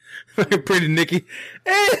 Pretty Nicky.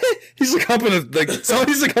 He's like humping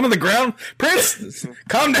he's like humping the ground. Prince,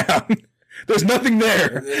 calm down. There's nothing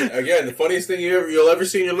there. And then, again, the funniest thing you'll ever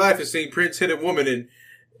see in your life is seeing Prince hit a woman in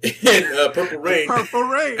Purple Rain. Purple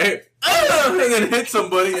Rain. And then hit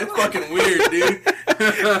somebody. That's fucking weird, dude.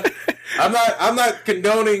 I'm not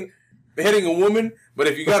condoning hitting a woman, but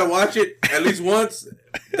if you gotta watch it at least once,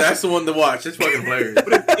 that's the one to watch. It's fucking hilarious.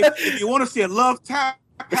 But if you want to see a love tap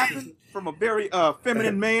happen from a very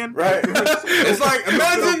feminine man, right? It's like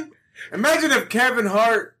imagine if Kevin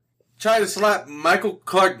Hart tried to slap Michael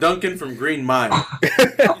Clark Duncan from Green Mile.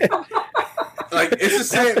 Like it's the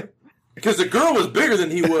same because the girl was bigger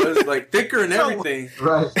than he was, like thicker and everything.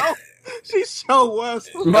 Right? She so was.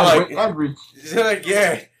 Like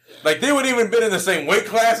yeah. Like, they would even been in the same weight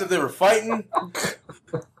class if they were fighting.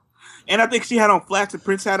 And I think she had on flats and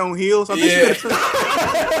Prince had on heels. I think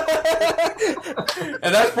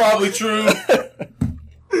and that's probably true.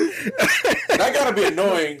 That gotta be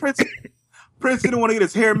annoying. Prince didn't want to get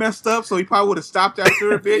his hair messed up, so he probably would have stopped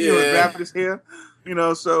after a bit. You know, wrapped his hair. You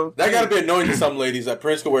know, so... That gotta be annoying to some ladies that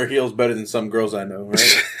Prince can wear heels better than some girls I know,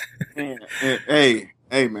 right?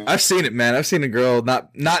 Hey, man. I've seen it, man. I've seen a girl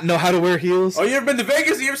not know how to wear heels. Oh, you ever been to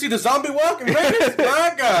Vegas? You ever see the zombie walk in Vegas?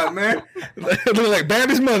 My God, man. Look like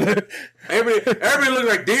Bambi's mother. Everybody look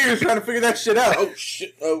like deers trying to figure that shit out. Oh,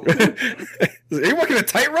 shit. Oh. Are you working a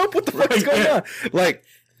tightrope? What the fuck is going on? Like,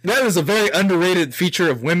 that is a very underrated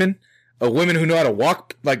feature of women. Of women who know how to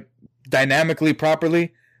walk, like, dynamically,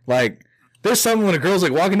 properly. Like, there's some when a girl's,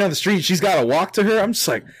 like, walking down the street, she's got to walk to her. I'm just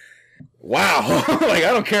like... Wow, like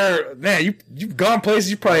I don't care, man. You've gone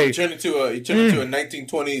places. You probably turn into a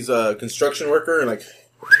 1920s construction worker, and like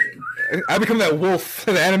I become that wolf,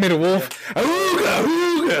 the animated wolf. Ooga,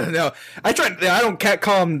 ooga. No, I don't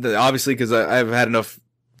call them obviously because I've had enough.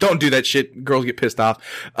 Don't do that shit. Girls get pissed off.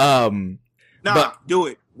 Do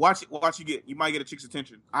it. Watch it. You might get a chick's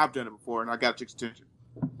attention. I've done it before, and I got a chick's attention.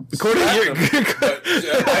 Corde,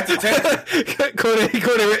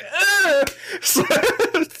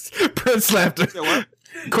 Prince slapped her.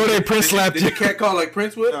 Prince slapped you. Did the cat call like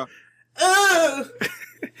Prince would? No. I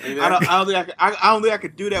don't think I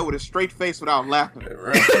could do that with a straight face without laughing.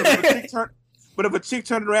 Right. But if a chick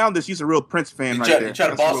turned around, then she's a real Prince fan there. You try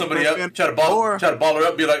to ball somebody up. Try to ball her up.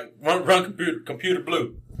 And be like, run computer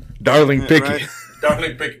blue. Darling Picky. Right?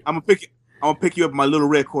 Darling Picky. I'm gonna pick you up in my little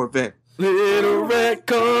red Corvette. Little red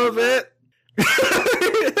Corvette.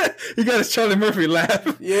 You got his Charlie Murphy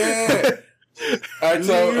laugh. Yeah. All right,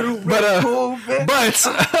 so but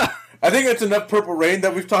I think it's enough Purple Rain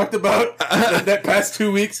that we've talked about that past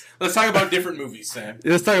 2 weeks. Let's talk about different movies, Sam.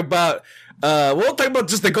 Let's talk about we'll talk about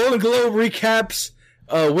just the Golden Globe recaps,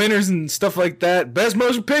 winners and stuff like that. Best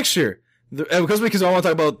motion picture. Because I want to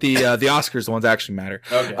talk about the Oscars, the ones that actually matter.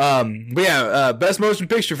 Okay. But yeah, best motion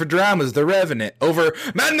picture for dramas, The Revenant, over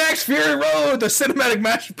Mad Max Fury Road, the cinematic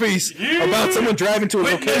masterpiece about someone driving to a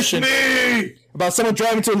location. About someone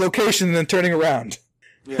driving to a location and then turning around.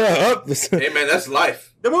 Yeah. Hey man, that's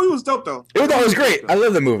life. The movie was dope though. It was great. I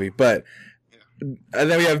love the movie, but and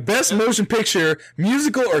then we have best motion picture,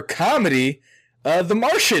 musical or comedy. The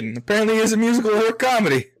Martian apparently is a musical or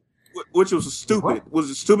comedy. Which was stupid. Was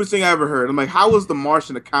the stupidest thing I ever heard. I'm like, how was The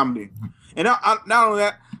Martian a comedy? And not only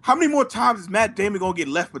that, how many more times is Matt Damon gonna get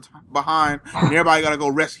left behind and everybody gotta go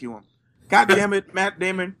rescue him? God damn it, Matt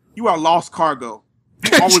Damon, you are lost cargo.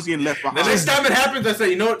 You're always getting left behind. The next time it happens, I say,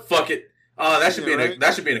 you know what? Fuck it. That should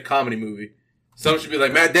be in a comedy movie. Someone should be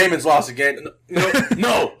like, Matt Damon's lost again.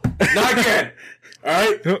 No, not again. All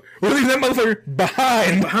right, we'll leave that motherfucker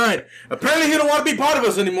behind. Apparently, he don't want to be part of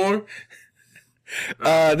us anymore.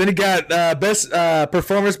 Then you got best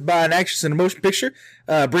performance by an actress in a motion picture.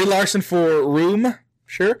 Brie Larson for Room.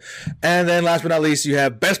 Sure. And then last but not least, you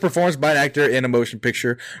have best performance by an actor in a motion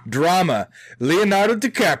picture drama. Leonardo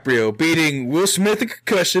DiCaprio beating Will Smith in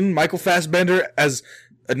Concussion, Michael Fassbender as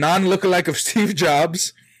a non-lookalike of Steve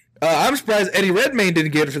Jobs. I'm surprised Eddie Redmayne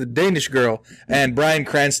didn't get it for the Danish Girl, and Bryan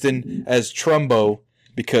Cranston as Trumbo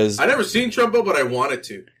because I never seen Trumbo, but I wanted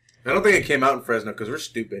to. I don't think it came out in Fresno because we're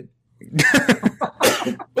stupid.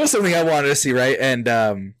 It was something I wanted to see, right?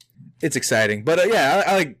 And it's exciting. But yeah,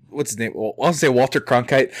 I like, what's his name? Well, I'll say Walter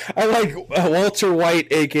Cronkite. I like Walter White,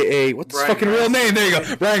 a.k.a. what's his fucking real name? There you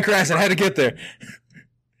go. Bryan Cranston. I had to get there.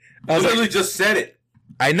 I literally just said it.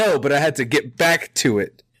 I know, but I had to get back to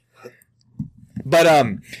it. But,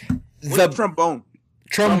 the trombone.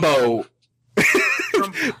 Trumbo.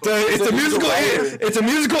 It's a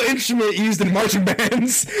musical instrument used in marching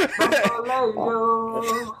bands.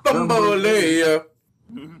 Bamboleo.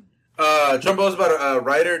 Trumbo's about a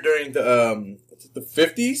writer during the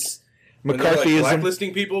 50s. McCarthyism. Like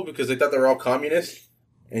blacklisting people because they thought they were all communists.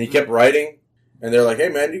 And he kept writing. And they're like, hey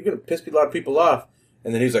man, you're going to piss a lot of people off.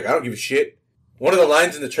 And then he's like, I don't give a shit. One of the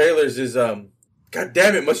lines in the trailers is, God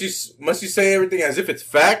damn it, must you say everything as if it's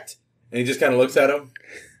fact? And he just kind of looks at him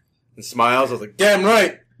and smiles. I was like, damn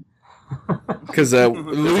right. Because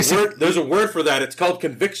there's a word for that. It's called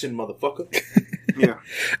conviction, motherfucker. Yeah.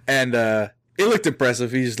 And it looked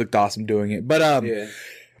impressive. He just looked awesome doing it. But yeah.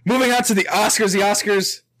 Moving on to the Oscars. The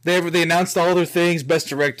Oscars, they announced all their things, best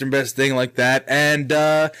director and best thing like that. And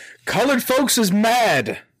Colored Folks is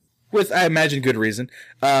mad. With, I imagine, good reason.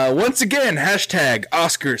 Once again, hashtag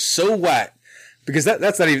Oscars so white. Because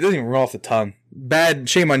that's not even, doesn't even roll off the tongue. Bad,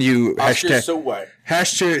 shame on you. Oscars so white.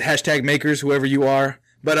 Hashtag makers, whoever you are.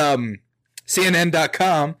 But,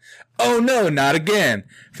 CNN.com. Oh no, not again.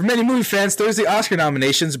 For many movie fans, Thursday Oscar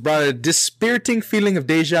nominations brought a dispiriting feeling of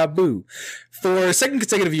deja vu. For a second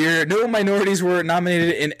consecutive year, no minorities were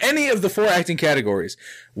nominated in any of the 4 acting categories.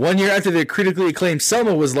 1 year after the critically acclaimed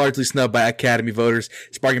Selma was largely snubbed by Academy voters,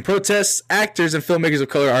 sparking protests, actors and filmmakers of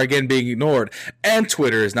color are again being ignored, and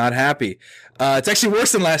Twitter is not happy. It's actually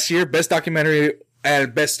worse than last year. Best documentary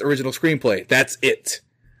and best original screenplay. That's it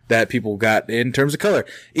that people got in terms of color.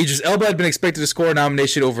 Idris Elba had been expected to score a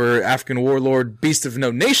nomination over African warlord Beast of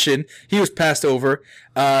No Nation. He was passed over.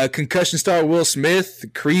 Concussion star Will Smith,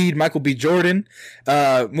 Creed, Michael B. Jordan.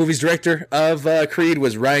 Movie's director of Creed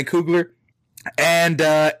was Ryan Coogler. And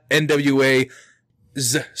NWA's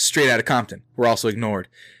Straight Outta Compton were also ignored.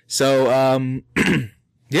 So, yeah. Can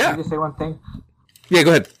I just say one thing? Yeah,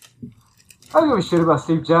 go ahead. I don't give a shit about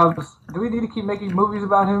Steve Jobs. Do we need to keep making movies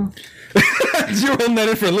about him? You're holding that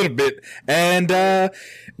in for a little bit. And,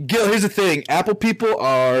 Gil, here's the thing. Apple people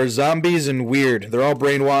are zombies and weird. They're all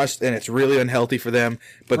brainwashed, and it's really unhealthy for them.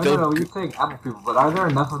 But No, you're saying Apple people, but are there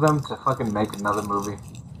enough of them to fucking make another movie?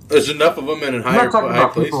 There's enough of them in I'm higher not talking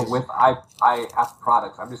about places. people with Apple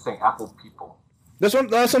products. I'm just saying Apple people. That's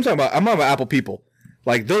what I'm talking about. I'm talking about Apple people.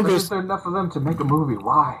 Like, they'll But go... is there enough of them to make a movie?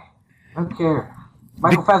 Why? I don't care.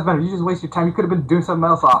 Michael Fassbender, you just waste your time. You could have been doing something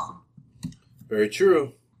else awesome. Very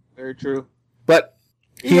true. Very true. But...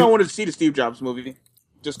 You know, I wanted to see the Steve Jobs movie.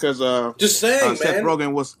 Just because just saying, Seth man.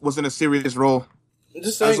 Rogen was in a serious role.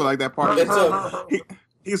 Just I saying. also like that part.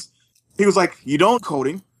 It's He was like, you don't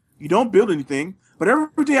coding, you don't build anything, but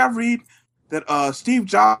every day I read that Steve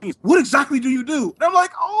Jobs, what exactly do you do? And I'm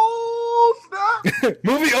like, oh, snap.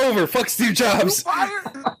 Movie over. Fuck Steve Jobs. You're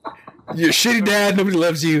fired. You're a shitty dad. Nobody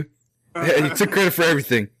loves you. You took credit for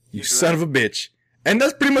everything. You son of a bitch. And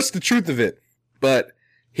that's pretty much the truth of it. But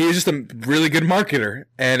he's just a really good marketer.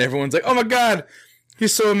 And everyone's like, oh my God,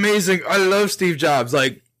 he's so amazing. I love Steve Jobs.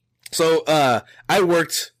 Like, so, I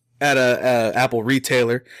worked at a Apple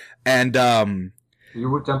retailer and,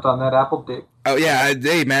 You jumped on that Apple dick. oh yeah,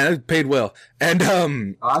 hey man, I paid well. And,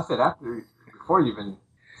 Oh, I said after, before you even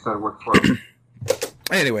started working for him.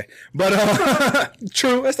 anyway, but,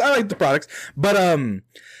 true, I like the products. But,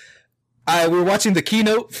 we were watching the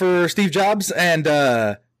keynote for Steve Jobs and,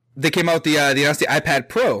 they came out with they announced the iPad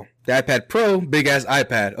Pro. The iPad Pro, big ass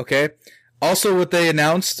iPad, okay? Also what they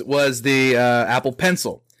announced was the, Apple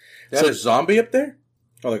Pencil. Is that a zombie up there?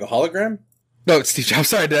 Or like a hologram? No, it's Steve Jobs.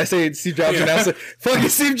 Sorry, did I say Steve Jobs announced it? Fucking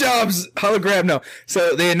Steve Jobs hologram. No.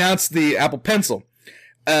 So they announced the Apple Pencil.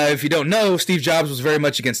 If you don't know, Steve Jobs was very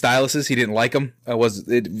much against styluses. He didn't like them. It was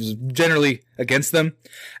generally against them.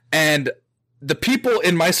 And the people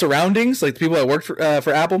in my surroundings, like the people that worked for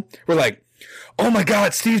Apple, were like, oh my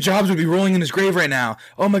God, Steve Jobs would be rolling in his grave right now.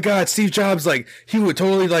 Oh my God, Steve Jobs, like, he would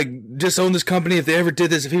totally, like, disown this company if they ever did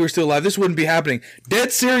this, if he were still alive. This wouldn't be happening.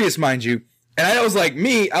 Dead serious, mind you. And I was like,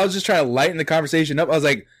 I was just trying to lighten the conversation up. I was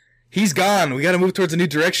like, he's gone. We got to move towards a new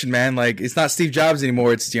direction, man. Like, it's not Steve Jobs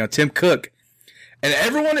anymore. It's, Tim Cook. And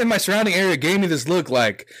everyone in my surrounding area gave me this look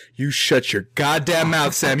like, you shut your goddamn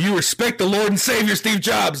mouth, Sam. You respect the Lord and Savior, Steve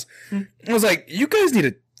Jobs. I was like, you guys need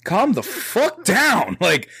to calm the fuck down.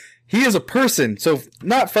 Like, he is a person. So,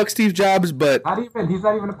 not fuck Steve Jobs, but... He's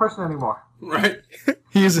not even a person anymore. Right.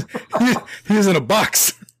 He's in a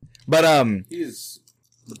box. But, He's...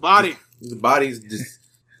 The body. The body's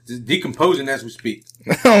just decomposing as we speak.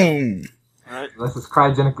 Right. Unless it's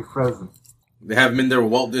cryogenically frozen. They have him in there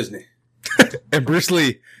with Walt Disney. And Bruce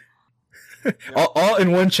Lee. all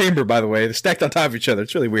in one chamber, by the way. They're stacked on top of each other.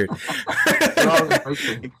 It's really weird.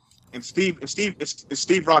 and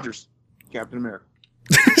Steve Rogers, Captain America.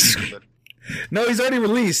 No, he's already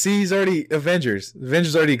released. See, he's already Avengers.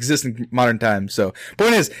 Avengers already exist in modern times. So,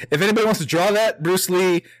 point is, if anybody wants to draw that, Bruce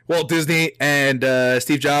Lee, Walt Disney, and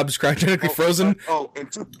Steve Jobs cryogenically frozen.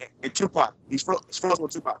 And Tupac. He's frozen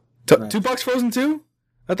with Tupac. Tupac's frozen too?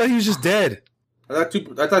 I thought he was just dead. I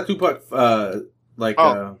thought Tupac,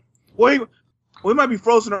 Well, he might be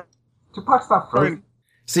frozen. Tupac's not frozen.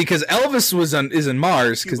 See, because Elvis is in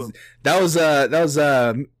Mars, because that was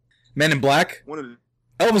Men in Black.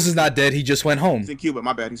 Elvis is not dead. He just went home. He's in Cuba.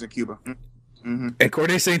 My bad. He's in Cuba. Mm-hmm. And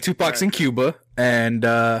Corde's saying Tupac's in Cuba, and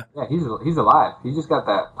yeah, he's alive. He just got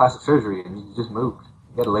that plastic surgery, and he just moved.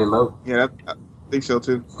 He had to lay low. Yeah, I think so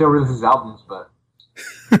too. Still releases albums, but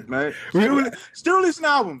right. Still releasing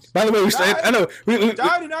albums. By the way, I know we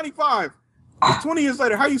died in '95. It's 20 years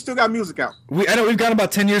later. How you still got music out? I know we've gone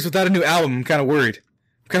about 10 years without a new album. I'm kind of worried.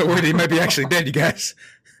 He might be actually dead, you guys.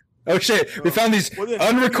 Oh shit! We found these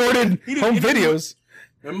unrecorded home videos.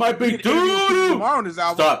 It might be doo-doo. On his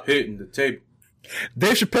album. Stop hitting the tape.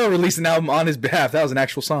 Dave Chappelle released an album on his behalf. That was an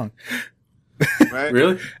actual song. Right?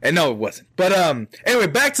 Really? And no, it wasn't. But anyway,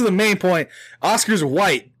 back to the main point. Oscars are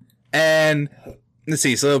white, and let's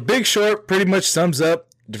see. So Big Short pretty much sums up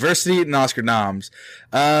diversity in Oscar noms.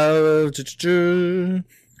 You know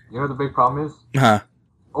what the big problem is? Huh?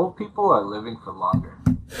 Old people are living for longer.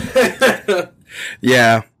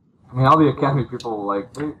 Yeah. I mean, all the Academy people, like...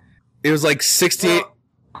 It was like 68...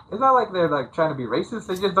 It's not like they're like trying to be racist.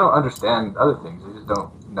 They just don't understand other things. They just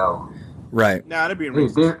don't know. Right. Nah, they're being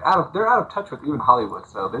racist. They're out of touch with even Hollywood,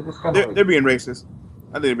 so they're just kind of... They're being racist.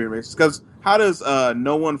 I think they're being racist. Because how does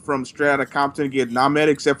no one from Straight Outta Compton get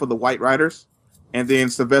nominated except for the white writers? And then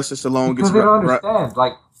Sylvester Stallone gets... Because they don't understand.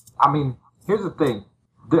 Like, I mean, here's the thing.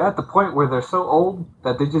 They're at the point where they're so old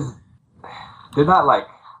that they're not like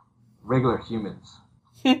regular humans.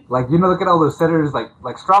 Like, look at all those senators,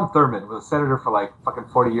 like Strom Thurmond was a senator for like fucking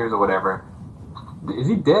 40 years or whatever. Is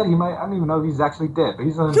he dead? I don't even know if he's actually dead, but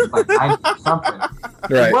he's on like 90 or something.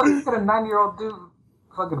 Right. What could a 9-year-old dude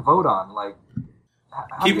fucking vote on? Like,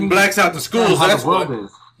 keeping blacks out the schools, that's what.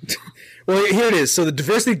 Is. Well, here it is. So the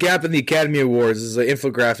diversity gap in the Academy Awards is an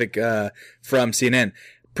infographic from CNN.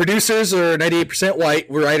 Producers are 98% white,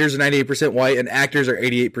 writers are 98% white, and actors are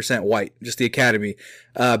 88% white. Just the Academy.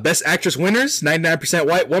 Best Actress winners, 99%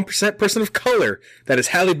 white, 1% person of color. That is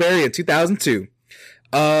Halle Berry in 2002.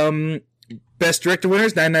 Best Director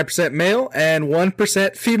winners, 99% male, and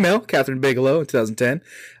 1% female, Catherine Bigelow in 2010.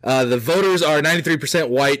 The voters are 93%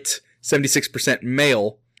 white, 76%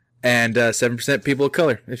 male, and 7% people of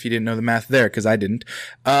color, if you didn't know the math there, because I didn't.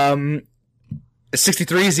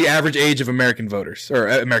 63 is the average age of Academy voters.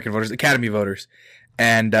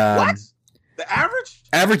 And, what? The average?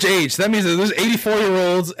 Average age. So that means that there's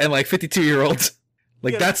 84-year-olds and like 52-year-olds.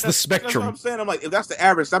 Like, yeah, that's the spectrum. That's what I'm saying. I'm like, if that's the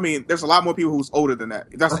average, I mean, there's a lot more people who's older than that.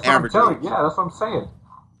 If that's the average. Yeah, that's what I'm saying.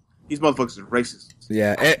 These motherfuckers are racist.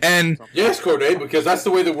 Yeah, and yes, Corde, because that's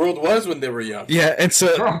the way the world was when they were young. Yeah, and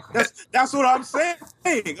so that's what I'm saying.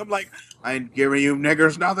 I'm like, I ain't giving you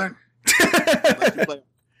niggers nothing.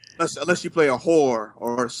 Unless you play a whore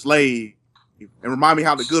or a slave, and remind me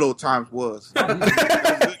how the good old times was. That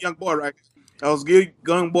was a good young boy, right? That was a good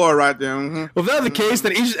young boy right there. Mm-hmm. Well, if that was the case,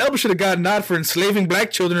 then Idris Elba should have gotten a nod for enslaving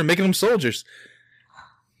black children and making them soldiers.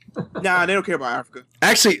 Nah, they don't care about Africa.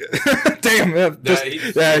 Actually, damn,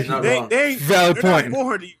 they ain't valid point.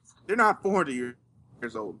 They're not 400 years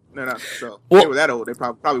old. They're not. So if they were that old, they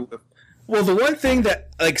probably would have. Well, the one thing that,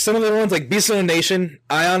 like, some of the ones, like Beast of the Nation,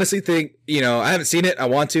 I honestly think, I haven't seen it. I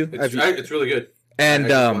want to. It's really good. And I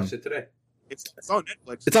just watched it today. It's on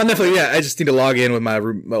Netflix. It's on Netflix. Yeah, I just need to log in with my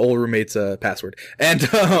old roommate's password. And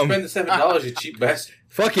spend the $7, you cheap bastard.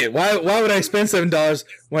 Fuck it. Why would I spend $7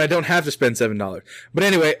 when I don't have to spend $7? But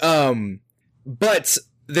anyway, but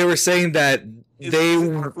they were saying that Is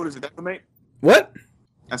her food? Is it that roommate? What?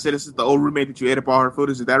 I said this is the old roommate that you ate up all her food.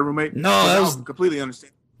 Is it that roommate? No, that was completely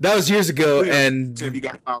understand. That was years ago, and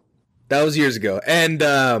that was years ago, and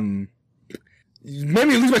made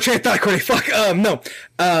me lose my train of thought, Corde. Fuck. No.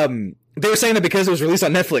 They were saying that because it was released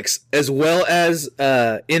on Netflix as well as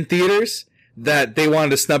in theaters, that they wanted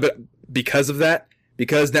to snub it because of that.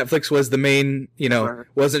 Because Netflix was the main,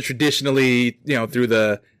 wasn't traditionally, through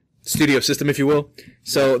the studio system, if you will.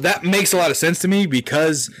 So that makes a lot of sense to me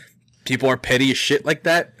because people are petty as shit like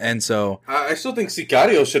that. And so I still think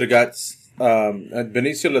Sicario should have got,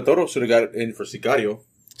 Benicio del Toro should have got in for Sicario.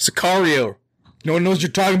 Sicario. No one knows what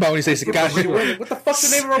you're talking about when you say Sicario. What the fuck's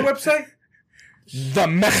the name of our website? The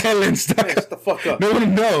Mechelins. Shut the fuck up. No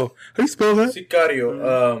one know. How do you spell that?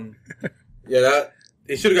 Sicario.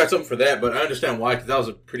 They should have got something for that, but I understand why, because that was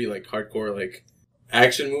a pretty, hardcore,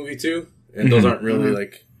 action movie, too. And those aren't really,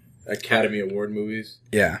 Academy Award movies.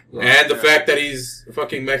 Yeah. And the fact that he's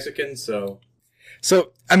fucking Mexican, so...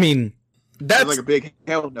 So, I mean, that's... like a big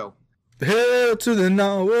hell no. Hell to the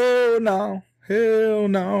no, oh no. Hell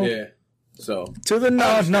no. Yeah. So... To the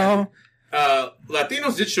no.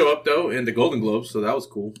 Latinos did show up, though, in the Golden Globes, so that was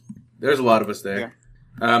cool. There's a lot of us there.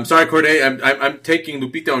 Yeah. Sorry, Corde, I'm taking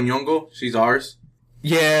Lupita Nyong'o. She's ours.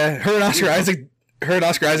 Yeah, her and Oscar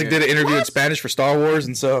Isaac did an interview in Spanish for Star Wars,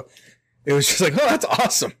 and so it was just like, oh, that's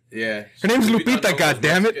awesome. Yeah. Her name's Lupita,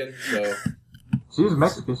 goddammit. So. She was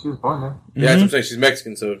Mexican. She was born there. Yeah, that's what I'm saying. She's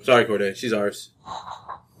Mexican, so sorry, Corde. She's ours.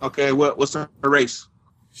 Okay, what's her race?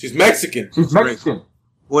 She's Mexican. She's Mexican.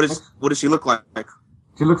 What does she look like?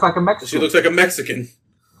 She looks like a Mexican. She looks like a Mexican.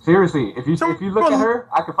 Seriously, if you look at her,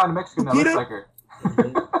 I can find a Mexican that looks like her.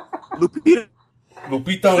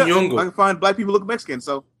 Lupita Nyong'o. I can find black people look Mexican,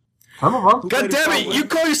 so. Some of them. God damn it! You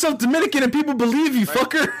call yourself Dominican and people believe you,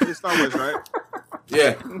 fucker. Star Wars, right?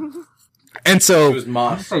 Yeah. And so. She was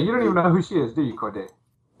Moss. Hey, you don't even know who she is, do you, Corde?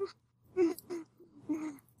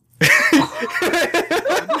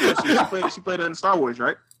 She played in Star Wars,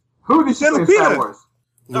 right? Who did she play in Star Wars?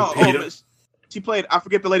 No, she played. I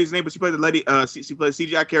forget the lady's name, but she played the lady. She played a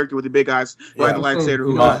CGI character with the big eyes, behind the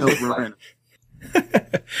lightsaber.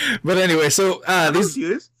 But anyway, so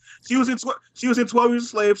she was in 12 Years a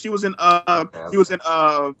Slave. She was in a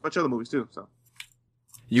bunch of other movies too. So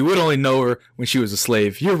you would only know her when she was a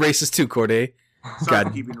slave. You're racist too, Corde.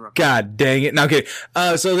 God dang it! Now, okay.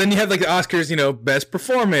 So then you have the Oscars. Best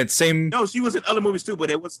performance. Same. No, she was in other movies too, but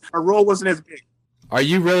her role wasn't as big. Are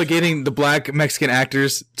you relegating the black Mexican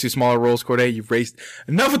actors to smaller roles, Corde? You've raced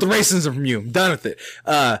enough with the racism from you. I'm done with it.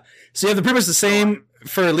 So you have pretty much the same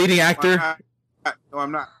for leading actor. No,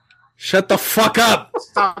 I'm not. Shut the fuck up.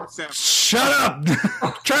 Stop, Sam. Shut up.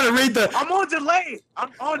 Trying to read the... I'm on delay.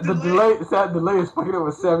 The delay is fucking up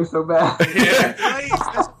with Sammy so bad. Yeah.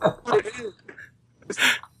 That's what it is.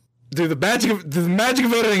 Dude, the magic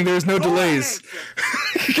of editing, there's no delays.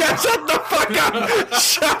 Shut the fuck up.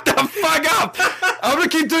 Shut the fuck up. I'm going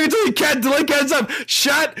to keep doing it until you can't delay catches up.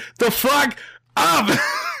 Shut the fuck up.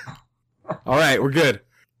 All right, we're good.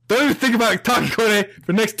 Don't even think about talking, Corde, for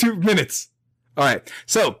the next 2 minutes. All right,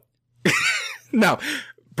 so now,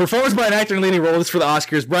 performance by an actor in leading role is for the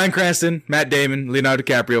Oscars: Bryan Cranston, Matt Damon, Leonardo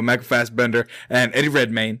DiCaprio, Michael Fassbender, and Eddie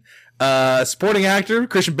Redmayne. Supporting actor: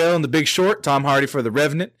 Christian Bale in The Big Short, Tom Hardy for The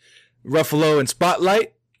Revenant, Ruffalo in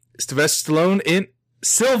Spotlight, Sylvester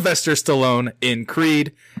Stallone in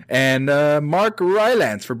Creed, and Mark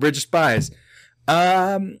Rylance for Bridge of Spies.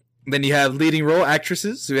 Then you have leading role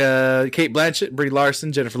actresses: Kate Blanchett, Brie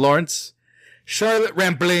Larson, Jennifer Lawrence, Charlotte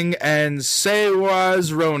Rampling, and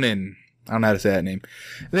Saoirse Ronan. I don't know how to say that name.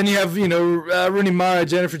 Then you have, Rooney Mara,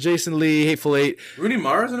 Jennifer Jason Leigh, Hateful Eight. Rooney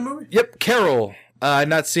Mara's in the movie? Yep, Carol. I've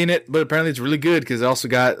not seen it, but apparently it's really good because it also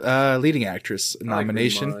got leading actress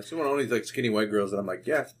nomination. She's one of only skinny white girls that I'm like,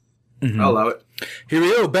 yeah, I'll allow it. Here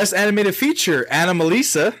we go. Best animated feature: Anna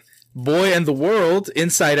Melissa, Boy and the World,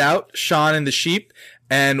 Inside Out, Shaun and the Sheep,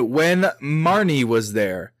 and When Marnie Was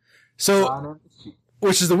There. So,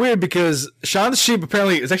 which is weird because Shaun and the Sheep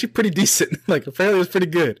apparently is actually pretty decent. Apparently it was pretty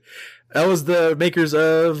good. That was the makers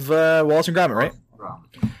of Wallace and Gromit, right?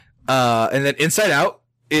 And then Inside Out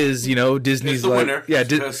is, Disney's it's the winner. Yeah.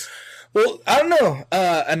 Well, I don't know.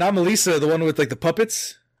 Anomalisa, the one with the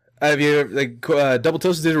puppets. Have you Double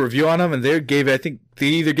Toast did a review on them, and they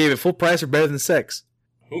either gave it full price or better than Sex.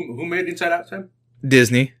 Who made Inside Out, Sam?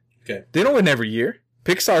 Disney. Okay. They don't win every year.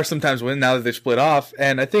 Pixar sometimes win now that they've split off,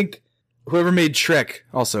 and I think whoever made Shrek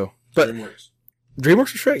also. But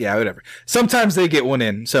DreamWorks or Shrek? Yeah, whatever. Sometimes they get one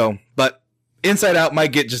in. But Inside Out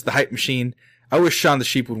might get just the hype machine. I wish Shaun the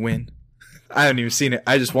Sheep would win. I haven't even seen it.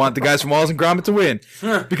 I just want the guys from Wallace and Gromit to win.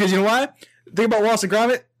 Because you know why? The thing about Wallace and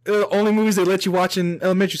Gromit, they're the only movies they let you watch in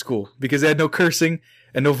elementary school because they had no cursing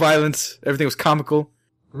and no violence. Everything was comical.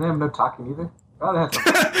 Did they have no talking either?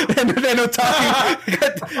 and then no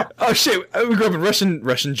talking. Oh shit! We grew up in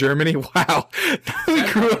Russian Germany. Wow. We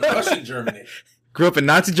grew up Russian Germany. Grew up in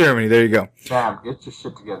Nazi Germany. There you go. Sam, get your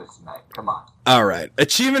shit together tonight. Come on. All right.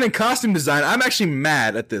 Achievement in costume design. I'm actually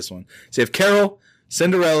mad at this one. So you have Carol,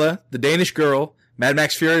 Cinderella, The Danish Girl, Mad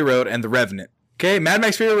Max Fury Road, and The Revenant. Okay, Mad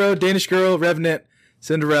Max Fury Road, Danish Girl, Revenant,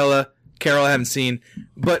 Cinderella, Carol I haven't seen.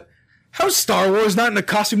 But how's Star Wars not in a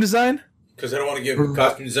costume design? Because I don't want to give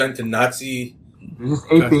costume design to Nazi. You're just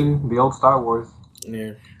aping the old Star Wars.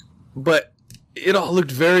 Yeah. But it all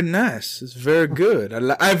looked very nice. It's very good.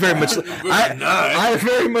 I very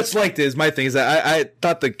much liked it. Is my thing is that I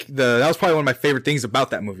thought that was probably one of my favorite things about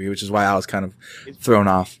that movie, which is why I was kind of thrown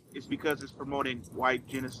off. It's because it's promoting white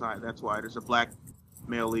genocide. That's why there's a black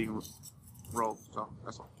male leading role. So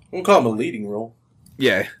that's all. We'll call him a leading role.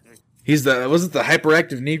 Yeah. He's the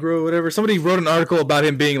hyperactive Negro or whatever? Somebody wrote an article about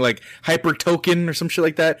him being like hyper token or some shit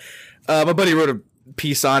like that. My buddy wrote a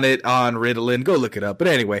piece on it on Ritalin. Go look it up. But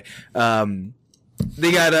anyway,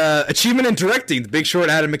 they got achievement in directing: The Big Short,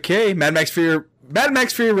 Adam McKay; Mad Max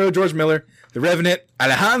Fury Road, George Miller; The Revenant,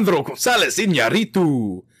 Alejandro González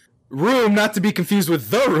Iñárritu; Room, not to be confused with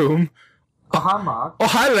The Room. Mark. Oh,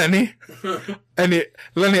 hi, Lenny.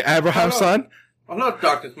 Lenny Abrahamson. Hello,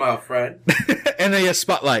 Dr. Smile Friend. And then you have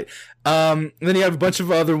Spotlight. Then you have a bunch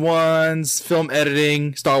of other ones. Film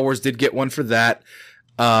editing. Star Wars did get one for that.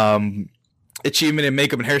 Achievement in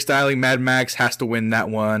makeup and hairstyling. Mad Max has to win that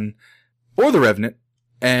one. Or The Revenant.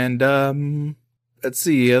 And, let's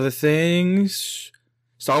see, other things.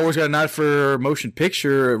 Star Wars got a nod for motion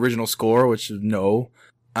picture original score, which is no.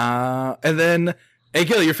 And then, hey,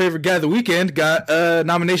 Gil, your favorite guy of the weekend got a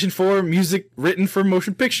nomination for music written for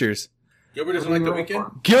motion pictures. Gilbert doesn't like The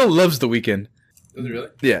Weeknd? Gil loves The Weeknd. Does he really?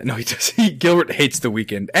 Yeah, no, he does. Gilbert hates The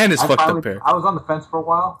Weeknd and his fucked up hair. I was on the fence for a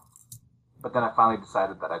while, but then I finally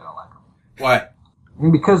decided that I don't like him. Why?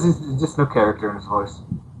 Because he's just no character in his voice.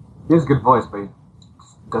 He has a good voice, but he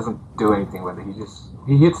just doesn't do anything with it.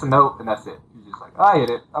 He hits a note and that's it. He's just like, I hit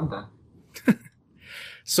it. I'm done.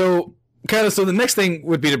 So the next thing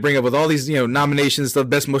would be to bring up with all these, nominations, the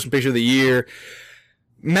best motion picture of the year.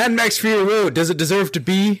 Mad Max Fury Road, does it deserve to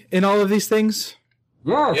be in all of these things?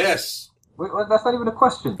 Yes. Yes. Wait, that's not even a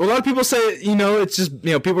question. Well, a lot of people say, it's just,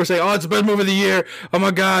 people are saying, oh, it's the best movie of the year. Oh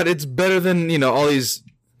my God, it's better than, all these,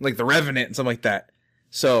 like The Revenant and something like that.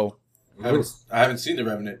 So. I haven't seen The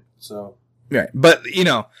Revenant, so. Right. But,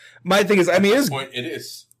 my thing is, At this point, it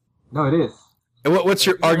is. No, it is. And what's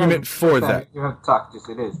your argument for that? You don't have to talk, just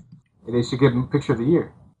it is. It is. You give him picture of the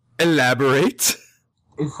year. Elaborate.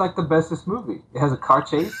 It's like the bestest movie. It has a car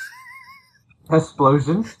chase. It has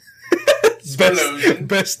explosions.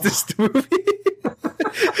 Bestest movie.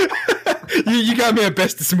 you got me a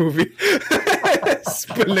bestest movie.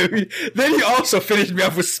 Then you also finished me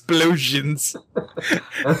off with explosions.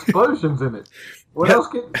 Explosions in it. What else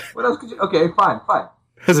could you? Okay, fine.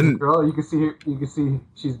 Girl, you can see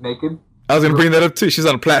she's naked. I was gonna bring that up too. She's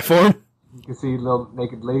on a platform. You can see little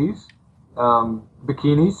naked ladies,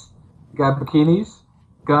 bikinis. You got bikinis,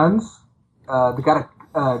 guns. They got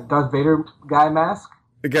a Darth Vader guy mask.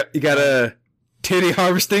 You got a titty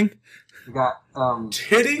harvesting. You got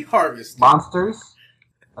titty harvesting monsters.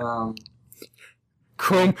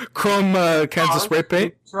 Chrome cans of spray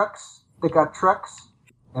paint. Trucks. They got trucks,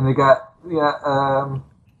 and they got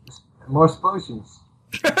more explosions.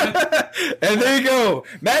 And there you go,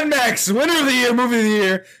 Mad Max, winner of the year, movie of the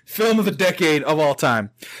year, film of the decade of all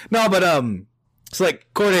time. No, but it's like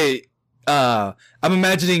Corde. I'm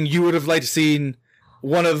imagining you would have liked to seen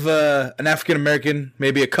one of an African American,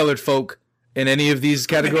 maybe a colored folk, in any of these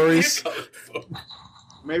categories.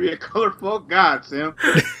 Maybe a colored folk. God, Sam.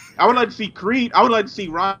 I would like to see Creed. I would like to see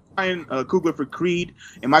Ryan Coogler for Creed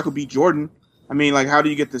and Michael B. Jordan. I mean, like, how do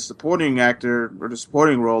you get the supporting actor or the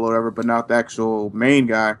supporting role or whatever, but not the actual main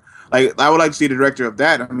guy? Like, I would like to see the director of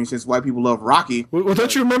that. I mean, since white people love Rocky. Well,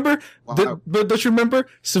 don't you remember? Don't you remember?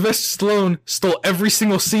 Sylvester Stallone stole every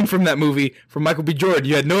single scene from that movie from Michael B. Jordan.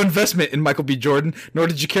 You had no investment in Michael B. Jordan, nor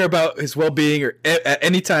did you care about his well-being or at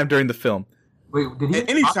any time during the film. Wait, did he? At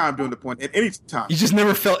any time during the point. At any time. You just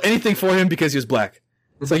never felt anything for him because he was black.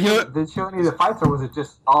 Did it show any of the fights, or was it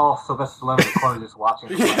just all Sylvester Stallone in the corner just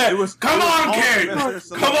watching? Yeah, it was. Come on, kid! Come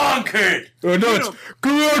on, kid! Oh no, it's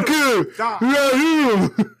come on, kid!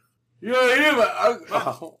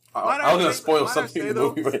 I was gonna spoil something in the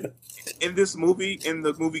movie right now. In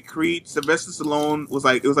the movie Creed, Sylvester Stallone was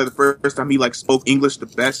like the first time he like spoke English the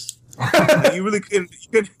best. Like, you really couldn't.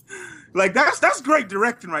 Like that's great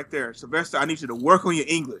directing right there, Sylvester. I need you to work on your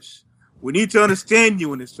English. We need to understand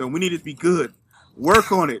you in this film. We need it to be good.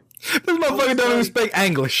 Work on it. This motherfucker don't even speak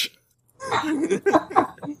English.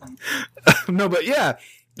 No, but yeah,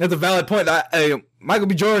 that's a valid point. Michael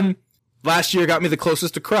B. Jordan last year got me the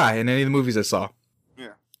closest to cry in any of the movies I saw.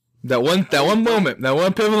 Yeah. That one moment, that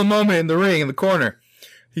one pivotal moment in the ring in the corner.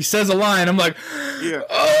 He says a line. I'm like, yeah.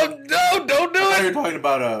 Oh no, don't do I thought it. you were talking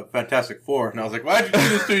about Fantastic Four, and I was like, why'd you do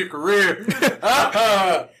this to your career?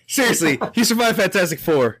 Seriously, he survived Fantastic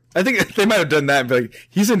Four. I think they might have done that and be like,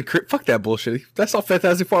 he's in fuck that bullshit. That's all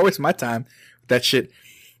Fantastic Four. I waste my time with that shit.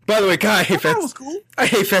 By the way, God, I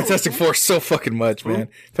hate Fantastic Four so fucking much, man.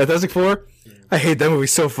 Fantastic Four? I hate that movie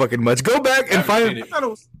so fucking much. Go back and find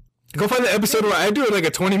the episode where I do like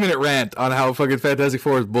a 20-minute rant on how fucking Fantastic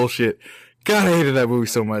Four is bullshit. God, I hated that movie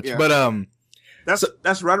so much. Yeah. But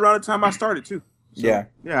that's right around the time I started too. So, yeah,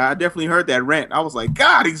 I definitely heard that rant. I was like,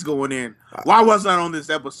 God, he's going in. Why wasn't I on this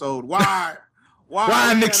episode? Why?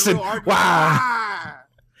 Why Nixon? Why?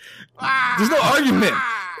 There's no argument.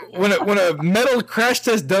 When a metal crash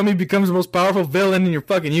test dummy becomes the most powerful villain in your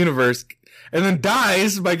fucking universe, and then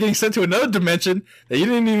dies by getting sent to another dimension that you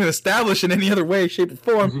didn't even establish in any other way, shape, or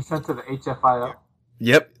form. Was he sent to the HFIO?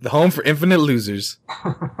 Yep, the home for infinite losers.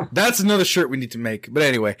 That's another shirt we need to make. But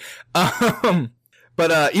anyway, even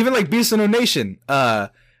like Beast of No Nation, I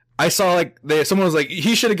saw like someone was like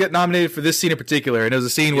he should have get nominated for this scene in particular, and it was a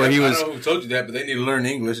scene where he was. I don't know who told you that, but they need to learn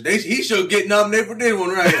English. He should get nominated for this one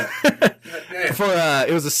right now. For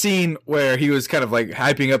it was a scene where he was kind of like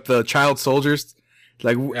hyping up the child soldiers.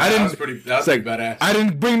 Like yeah, that was pretty badass. I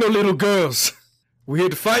didn't bring no little girls. We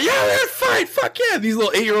had to fight. Yeah, let's fight. Fuck yeah. These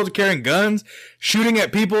little 8-year-olds are carrying guns, shooting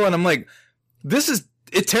at people. And I'm like,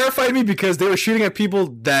 it terrified me because they were shooting at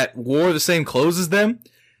people that wore the same clothes as them.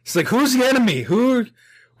 It's like, who's the enemy?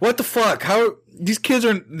 What the fuck? These kids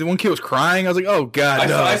the one kid was crying. I was like, oh God.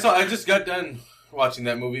 I just got done watching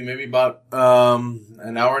that movie maybe about,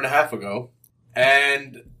 an hour and a half ago.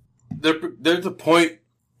 And there's a point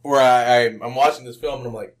where I'm watching this film and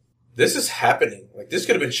I'm like, this is happening. Like, this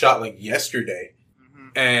could have been shot like yesterday.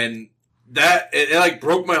 And that, it like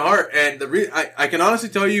broke my heart. And I can honestly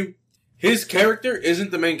tell you, his character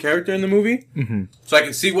isn't the main character in the movie. Mm-hmm. So I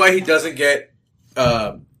can see why he doesn't get,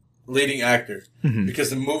 leading actor. Mm-hmm. Because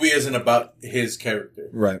the movie isn't about his character.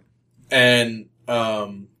 Right. And,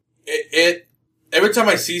 every time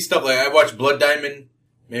I see stuff, like I watched Blood Diamond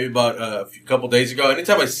maybe about a couple days ago.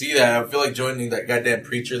 Anytime I see that, I feel like joining that goddamn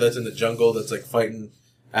preacher that's in the jungle that's like fighting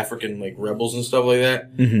African like rebels and stuff like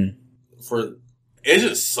that. Mm-hmm. It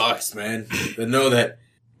just sucks, man, to know that,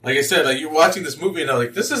 like I said, like you're watching this movie and I'm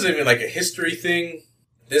like, this isn't even like a history thing.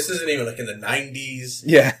 This isn't even like in the 90s.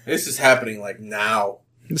 Yeah. This is happening like now.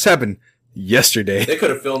 This happened yesterday. They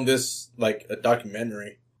could have filmed this like a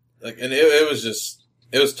documentary. Like, and it was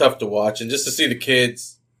tough to watch. And just to see the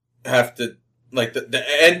kids have to, like the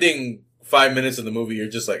ending 5 minutes of the movie, you're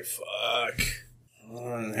just like, fuck.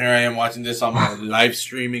 And here I am watching this on my live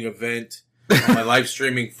streaming event, on my live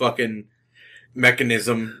streaming fucking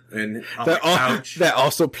mechanism, and on my couch. That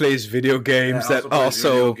also plays video games.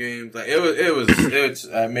 Video games. Like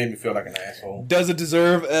it made me feel like an asshole. Does it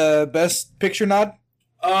deserve a Best Picture nod?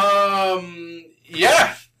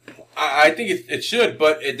 Yeah, I think it should,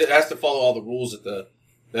 but it has to follow all the rules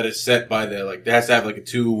that is set by it has to have like a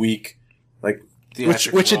 2-week like.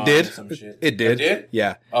 Which it did. It did.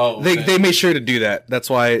 Yeah. Oh, they made sure to do that. That's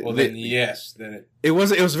why. Well, then it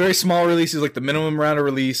was a very small release. It was like the minimum round of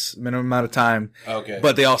release, minimum amount of time. Okay.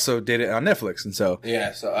 But they also did it on Netflix, and so.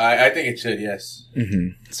 Yeah. So I think it should. Yes.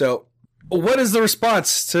 Mm-hmm. So, what is the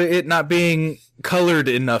response to it not being colored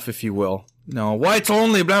enough, if you will? No, whites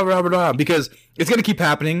only, blah blah blah blah. Because it's gonna keep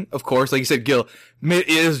happening, of course. Like you said, Gil, it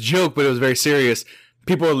is a joke, but it was very serious.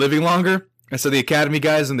 People are living longer. And so the Academy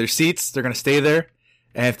guys in their seats, they're going to stay there.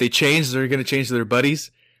 And if they change, they're going to change to their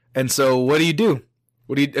buddies. And so what do you do?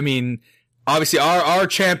 Obviously our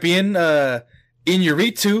champion,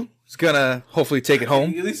 Iñárritu, is going to hopefully take it home.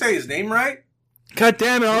 Did you at least say his name right? God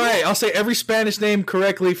damn it. All right. I'll say every Spanish name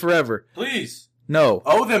correctly forever. Please. No.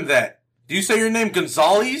 Owe them that. Do you say your name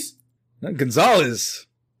Gonzalez? Not Gonzalez.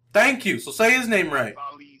 Thank you. So say his name right.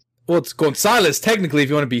 Well, it's Gonzalez, technically, if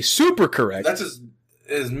you want to be super correct. That's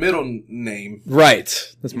his middle name. Right.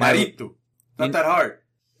 That's Marito. Not that hard.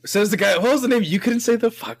 Says the guy. What was the name? You couldn't say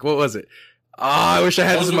the fuck. What was it? I wish I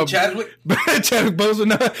had this in my... Chadwick? Chadwick Boseman.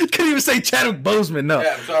 No, couldn't even say Chadwick Boseman. No.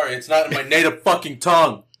 Yeah, I'm sorry. It's not in my native fucking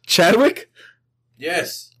tongue. Chadwick?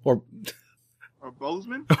 Yes. Or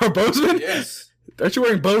Boseman? Or Boseman? Yes. Aren't you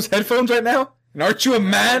wearing Bose headphones right now? And aren't you a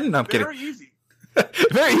man? No, I'm kidding. Very easy.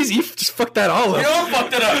 Very easy. You just fucked that all up. You all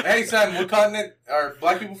fucked it up. Hey, Sam, what continent are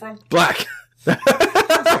black people from? Black.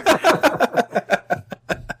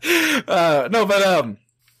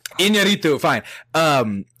 Iñárritu, fine.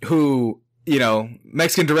 Who,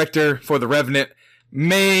 Mexican director for The Revenant,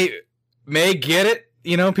 may get it.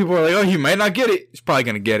 You know, people are like, oh, he might not get it. He's probably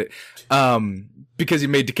gonna get it, because he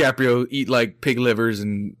made DiCaprio eat like pig livers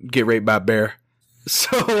and get raped by a bear.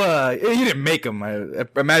 So he didn't make him. I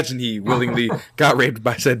imagine he willingly got raped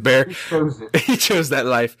by said bear. He chose it. He chose that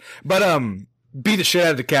life. But beat the shit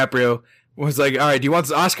out of DiCaprio. Was like, all right, do you want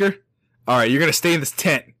this Oscar? All right, you're gonna stay in this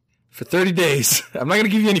tent for 30 days. I'm not gonna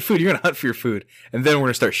give you any food. You're gonna hunt for your food, and then we're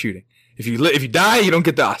gonna start shooting. If you die, you don't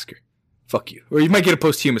get the Oscar. Fuck you. Or you might get it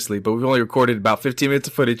posthumously, but we've only recorded about 15 minutes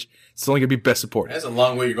of footage. It's only gonna be best support. That's a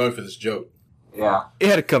long way you're going for this joke. Yeah, it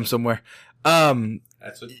had to come somewhere.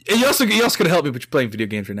 That's what you also could help me, but you're playing video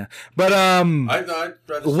games right now.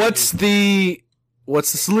 But what's the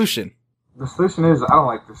solution? the solution is I don't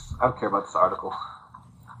like this. I don't care about this article.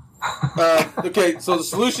 Okay, so the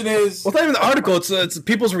solution is... Well, it's not even the article. It's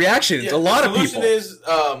people's reactions. Yeah, a lot of people. The solution is...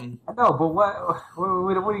 I know, but what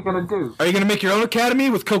are you going to do? Are you going to make your own academy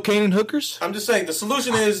with cocaine and hookers? I'm just saying, the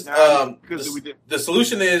solution is... the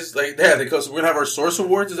solution is... Like, yeah, because we're going to have our source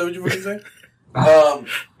awards. Is that what you're going to say?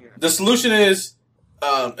 The solution is...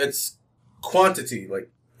 it's quantity.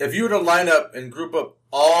 Like, if you were to line up and group up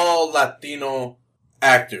all Latino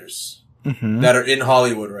actors... Mm-hmm. that are in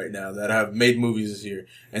Hollywood right now, that have made movies this year,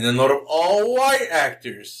 and then load up all white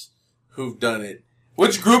actors who've done it.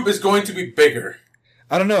 Which group is going to be bigger?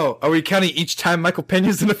 I don't know. Are we counting each time Michael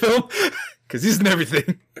Peña's in the film? Because he's in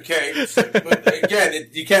everything. Okay, but again,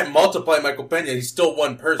 you can't multiply Michael Peña. He's still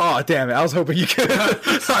one person. Oh, damn it. I was hoping you could.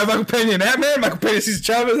 Sorry, Michael Peña and Ant-Man, Michael Peña sees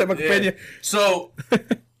Chavez, and Michael Peña. So,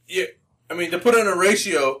 yeah, I mean, to put in a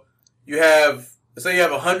ratio, say you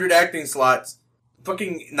have 100 acting slots,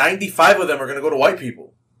 fucking 95 of them are going to go to white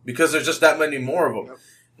people because there's just that many more of them. Yep.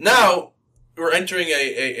 Now we're entering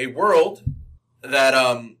a world that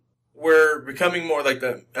we're becoming more like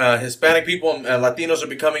the Hispanic people and Latinos are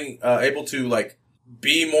becoming able to like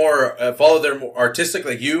be more follow their more artistic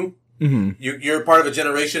like you. Mm-hmm. You're part of a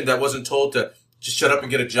generation that wasn't told to just shut up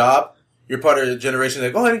and get a job. You're part of a generation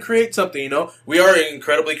that go ahead and create something. You know, we are an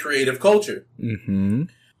incredibly creative culture. Mm-hmm.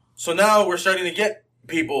 So now we're starting to get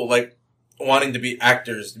people like wanting to be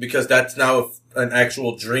actors because that's now an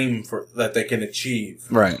actual dream that they can achieve.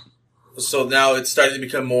 Right. So now it's starting to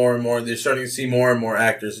become more and more. They're starting to see more and more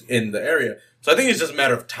actors in the area. So I think it's just a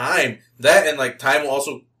matter of time. That and like time will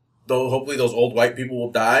also, though, hopefully those old white people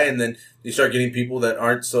will die, and then you start getting people that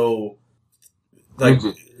aren't so like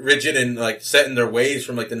rigid and like set in their ways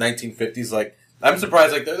from like the 1950s. Like I'm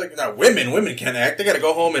surprised, like they're like not women. Women can't act. They got to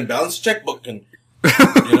go home and balance a checkbook, and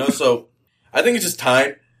you know. So I think it's just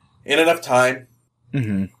time. In enough time,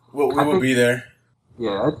 we will be there.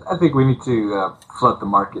 Yeah, I think we need to flood the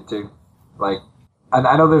market too. Like,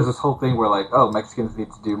 I know there's this whole thing where like, oh, Mexicans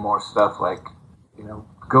need to do more stuff, like, you know,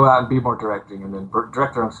 go out and be more directing, and then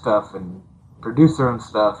direct their own stuff and produce their own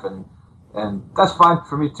stuff, and that's fine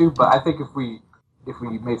for me too. But I think if we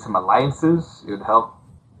made some alliances, it would help.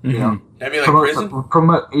 You know, that'd be like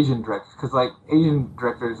promote Asian directors, because like Asian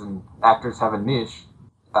directors and actors have a niche,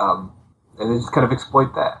 and they just kind of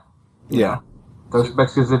exploit that. Yeah. Those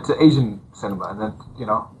Mexicans into Asian cinema, and then, you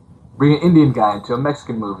know, bring an Indian guy into a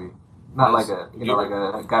Mexican movie. Not like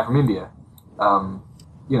a guy from India.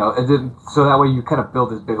 You know, and then, so that way you kind of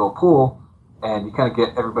build this big old pool, and you kind of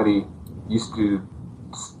get everybody used to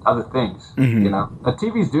other things, you know. Now,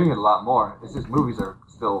 TV's doing it a lot more. It's just movies are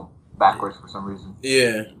still backwards for some reason.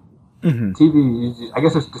 Yeah. Mm-hmm. TV, I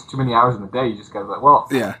guess there's just too many hours in the day. You just gotta be like, well,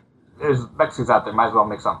 yeah, there's Mexicans out there, might as well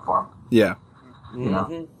make something for them. Yeah. You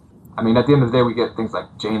know? I mean, at the end of the day, we get things like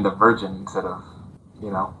Jane the Virgin instead of, you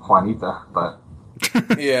know, Juanita. But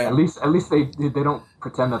yeah, at least they don't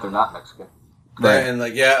pretend that they're not Mexican. Right, and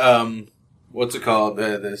like what's it called?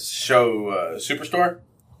 This show Superstore.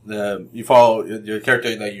 You follow your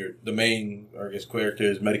character, like the main or I guess character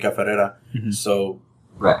is Medica Ferrera. Mm-hmm. So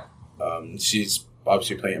right, she's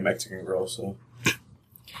obviously playing a Mexican girl. So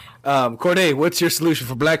Corde, what's your solution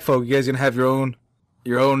for black folk? You guys gonna have your own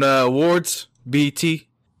awards, BET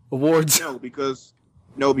awards?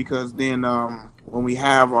 No, because then when we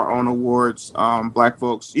have our own awards, black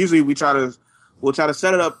folks usually we'll try to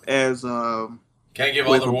set it up as can't give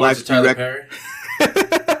all the awards to Tyler Perry.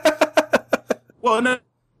 Well, no,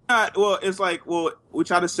 not well. It's like we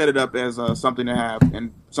try to set it up as something to have,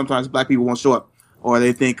 and sometimes black people won't show up, or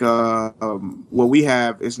they think what we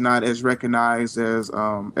have is not as recognized as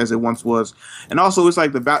it once was. And also it's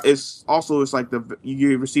like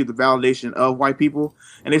you receive the validation of white people,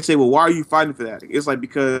 and they say, well, why are you fighting for that? It's like,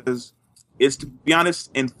 because it's, to be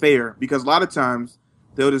honest, and fair, because a lot of times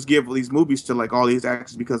they'll just give these movies to like all these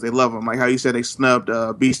actors because they love them. Like how you said they snubbed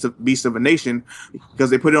Beast of a Nation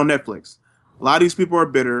because they put it on Netflix. A lot of these people are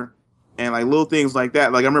bitter. and like little things like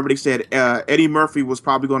that. Like I remember they said Eddie Murphy was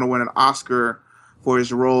probably going to win an Oscar for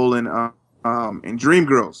his role in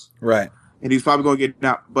Dreamgirls, right? And he's probably going to get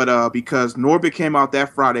out, but because Norbit came out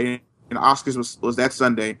that Friday and Oscars was that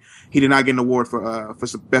Sunday, he did not get an award for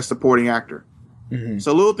Best Supporting Actor. Mm-hmm.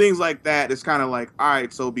 So little things like that, it's kind of like, all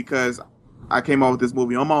right, so because I came out with this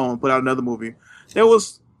movie on my own, put out another movie,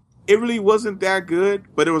 it really wasn't that good,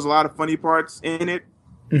 but there was a lot of funny parts in it.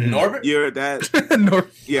 Mm-hmm. Norbit? Yeah, that.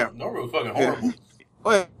 Yeah. Norbit was fucking horrible.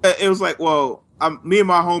 Yeah. It was like, well, me and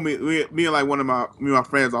my homie, me and like one of my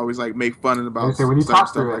friends always like make fun about. When you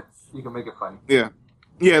talk through it, you can make it funny. Yeah.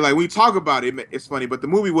 Yeah, like when you talk about it, it's funny, but the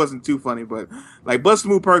movie wasn't too funny. But like Buster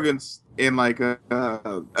Move Perkins and like a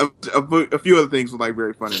few other things were like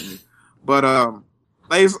very funny to me. But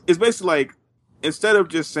like it's basically like instead of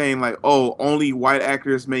just saying like, oh, only white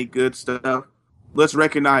actors make good stuff, let's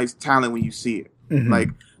recognize talent when you see it. Mm-hmm. Like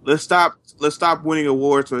let's stop winning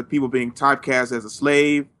awards for people being typecast as a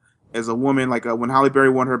slave, as a woman. Like when Halle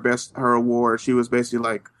Berry won her award, she was basically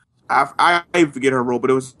like, I forget her role,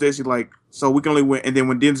 but it was basically like, so we can only win. And then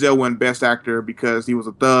when Denzel won Best Actor because he was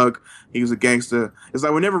a thug, he was a gangster. It's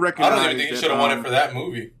like we never recognized. I don't even think he should have won it for that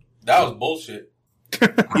movie. That was bullshit.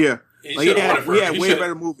 Yeah, he should have won it for. He had way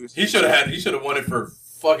better movies. He should have won it for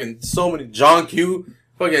fucking so many. John Q,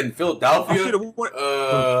 fucking Philadelphia. He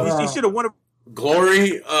should have won it.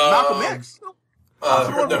 Glory. Malcolm X.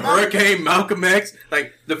 The Hurricane, Malcolm X.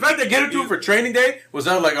 Like, the fact they gave it to him for Training Day was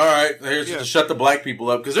not like, all right, here's to shut the black people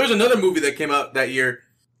up. Because there was another movie that came out that year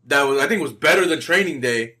that was, I think, was better than Training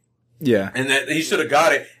Day. Yeah. And that he should have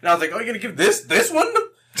got it. And I was like, oh, you're going to give this one to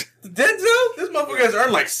Denzel? This motherfucker has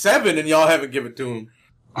earned like 7 and y'all haven't given it to him.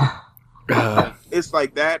 It's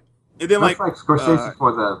like that. And then like Scorsese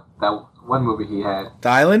for that one movie he had. The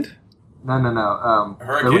Island? No.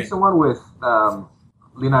 The recent one with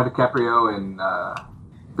Leonardo DiCaprio and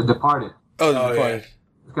The Departed. Oh, The Departed.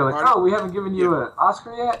 It's kind of like, we haven't given you an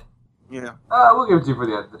Oscar yet? Yeah. We'll give it to you for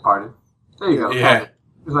The Departed. There you go. Yeah.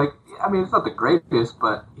 It's like, I mean, it's not the greatest,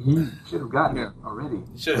 but he should have gotten it already.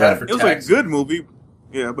 Should have had it for It was like a good movie.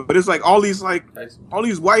 Yeah, but it's like all these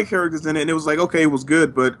white characters in it, and it was like, okay, it was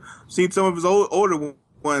good, but seen some of his older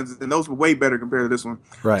ones, and those were way better compared to this one.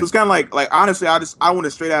 Right. So it's kind of like honestly, I want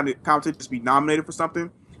to straight out of the competition just be nominated for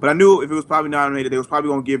something. But I knew if it was probably nominated, they was probably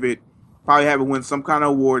going to have it win some kind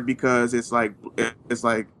of award because it's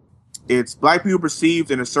black people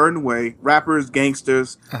perceived in a certain way, rappers,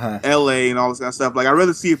 gangsters, LA, and all this kind of stuff. Like I'd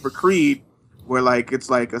rather see it for Creed, where like it's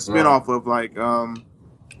like a spinoff of like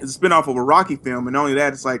it's a spinoff of a Rocky film, and not only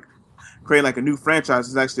that, it's like creating like a new franchise.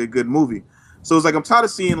 It's actually a good movie. So it's like I'm tired of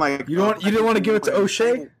seeing like you didn't want to give it to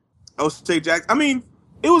O'Shea Jackson. I mean,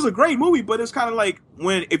 it was a great movie, but it's kind of like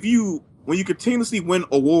when you continuously win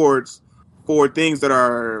awards for things that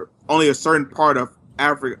are only a certain part of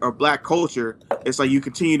Africa or black culture, it's like you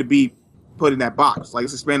continue to be put in that box. Like,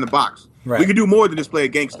 let's expand the box. Right. We can do more than just play a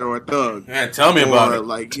gangster or a thug. Yeah, tell me about it.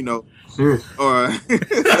 Like, or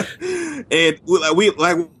and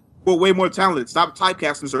we're way more talented. Stop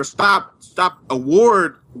typecasting us or stop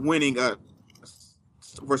award winning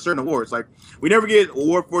for certain awards. Like, we never get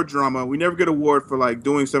award for drama. We never get award for like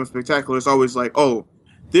doing something spectacular. It's always like, oh,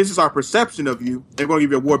 this is our perception of you, and we're going to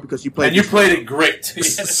give you an award because you played. And you played it great.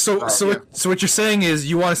 So what you're saying is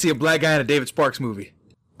you want to see a black guy in a David Sparks movie?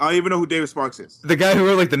 I don't even know who David Sparks is. The guy who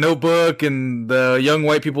wrote like The Notebook and the young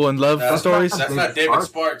white people in love stories. That's not David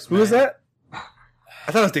Sparks. Man. Who is that?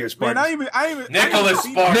 I thought it was David Sparks. Man, I even Nicholas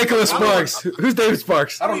Sparks. Nicholas Sparks. Who's David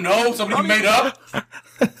Sparks? I don't know. Somebody made up.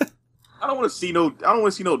 I don't want to see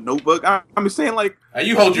no Notebook. I'm just saying like.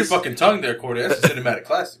 You hold your fucking tongue there, Corde. That's a cinematic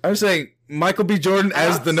classic. I'm saying Michael B. Jordan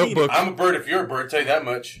as The Notebook. I'm a bird if you're a bird. Tell you that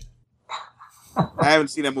much. I haven't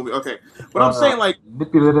seen that movie. Okay, but I'm saying like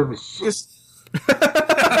manipulative as shit.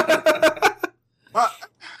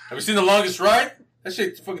 Have you seen The Longest Ride? That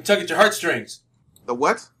shit fucking tug at your heartstrings. The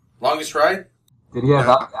what? Longest Ride? Did he have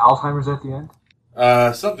Alzheimer's at the end?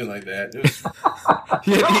 Something like that. It was...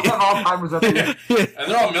 Alzheimer's at the end. Yeah.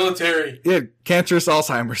 And they're all military. Yeah, cancerous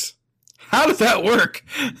Alzheimer's. How does that work?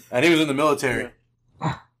 And he was in the military.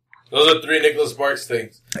 Those are 3 Nicholas Sparks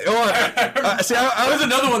things. See, There's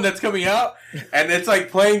another one that's coming out, and it's like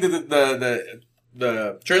playing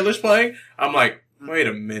the trailer's playing. I'm like, wait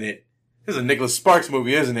a minute. This is a Nicholas Sparks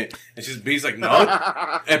movie, isn't it? And B's like, no.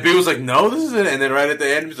 And B was like, no, this isn't. And then right at the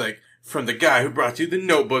end, he's like, from the guy who brought you The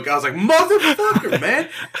Notebook. I was like, motherfucker, man.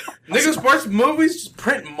 Nicholas Sparks movies just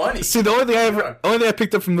print money. See, the only thing I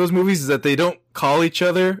picked up from those movies is that they don't call each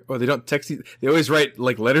other or they don't text. They always write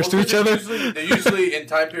like letters to each other. They're usually in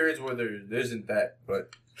time periods where there isn't that,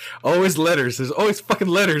 but always letters. There's always fucking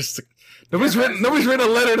letters. Nobody's written a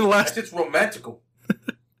letter in the last. It's romantical.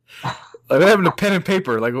 Like, what happened to pen and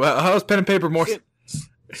paper? Like, how is pen and paper more...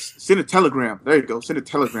 Send a telegram. There you go. Send a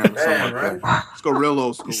telegram or something like that. Let's go real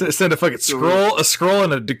old school. Send a fucking scroll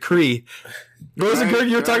and a decree. What was it, Gergie,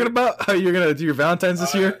 you were talking about? How you're gonna do your Valentine's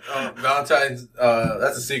this year? Valentine's,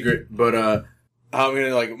 that's a secret. But how I'm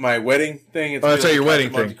gonna, like, my wedding thing. It's that's your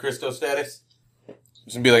wedding thing. Monte Cristo status.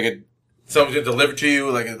 It's gonna be like someone's gonna deliver to you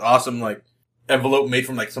like an awesome like envelope made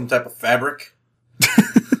from like some type of fabric.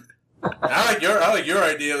 I like your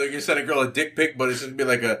idea. Like, you send a girl a dick pic, but it's gonna be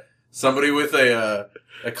like somebody with a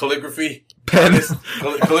calligraphy pen.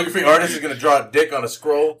 Calligraphy artist is gonna draw a dick on a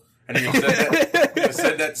scroll, and you're gonna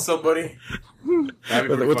send that to somebody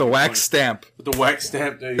with a wax stamp. With the wax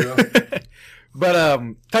stamp, there you go. But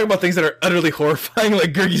talking about things that are utterly horrifying,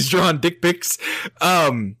 like Gergie's drawing dick pics.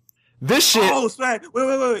 This shit. Oh, sorry.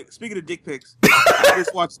 Wait. Speaking of dick pics, I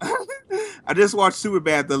just watched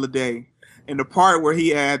Superbad the other day. And the part where he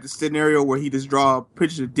had the scenario where he just draw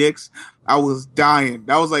pictures of dicks, I was dying.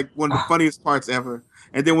 That was like one of the funniest parts ever.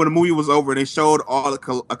 And then when the movie was over, they showed all a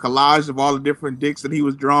collage of all the different dicks that he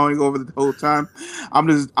was drawing over the whole time. I'm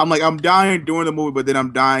dying during the movie, but then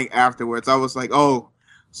I'm dying afterwards. I was like, oh,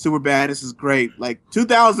 Superbad, this is great. Like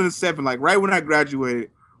 2007, like right when I graduated,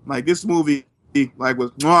 like this movie, like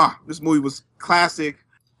this movie was classic,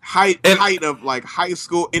 height of like high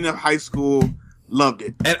school, end of high school. Loved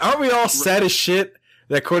it. And aren't we all sad as shit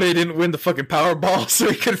that Corde didn't win the fucking Powerball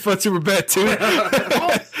so he could fund Superbad 2?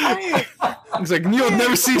 He's like, you'll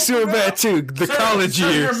never see Superbad 2, the college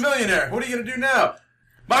years. You're a millionaire. What are you going to do now?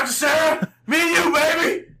 Michael Cera? Me and you,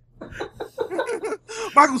 baby!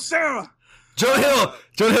 Michael Cera! Jonah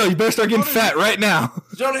Hill, you better start getting fat right now.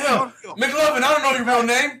 Jonah Hill. McLovin, I don't know your real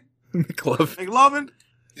name. McLovin?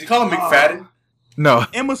 Did you call him McFadden? No.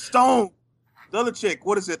 Emma Stone. The other chick,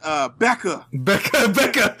 what is it? Becca.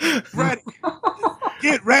 Ready.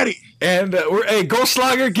 Get ready. And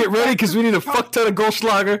Goldschlager, get ready because we need a fuck ton of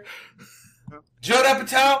Goldschlager. Judd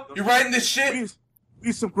Apatow, you writing this shit? We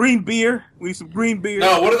need some green beer.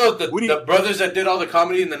 No, what are those? The brothers that did all the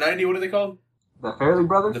comedy in the 90s, what are they called? The Farrelly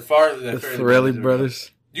Brothers? The Farrelly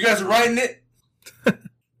Brothers. You guys are writing it?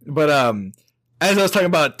 But, as I was talking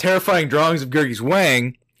about terrifying drawings of Gergie's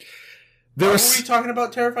Wang, were we talking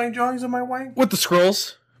about terrifying drawings of my wang? With the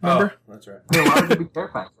scrolls, remember? Oh, that's right. Yeah, why would it be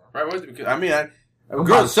terrifying? Right, because I mean,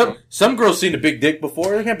 girls, some girls seen a big dick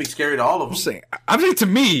before. They can't be scary to all of them. I'm saying to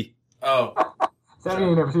me. Oh. Sammy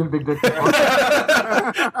ain't never seen a big dick before.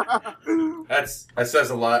 That says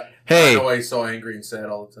a lot. Hey. I know why he's so angry and sad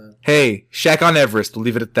all the time. Hey, Shaq on Everest. We'll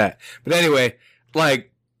leave it at that. But anyway,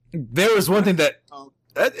 like, there was one thing that...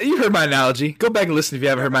 you heard my analogy. Go back and listen if you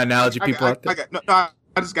haven't heard my analogy, people out there.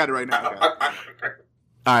 I just got it right now. All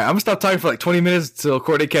right, I'm going to stop talking for like 20 minutes until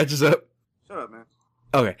Corde catches up. Shut up, man.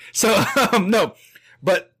 Okay, so, no.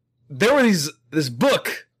 But there were this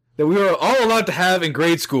book that we were all allowed to have in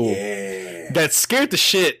grade school that scared the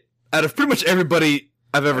shit out of pretty much everybody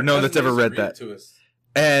I've ever known that's ever read that.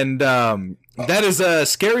 And that is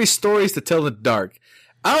Scary Stories to Tell in the Dark.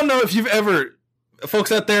 I don't know if you've ever...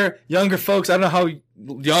 Folks out there, younger folks, I don't know how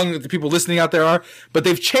young the people listening out there are, but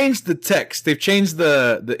they've changed the text. They've changed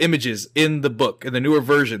the images in the book, in the newer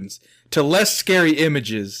versions, to less scary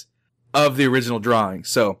images of the original drawing.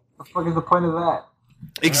 So, what the fuck is the point of that?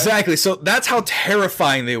 Exactly. Right? So that's how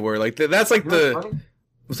terrifying they were. Like that's like the...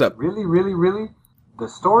 What's up? Really? The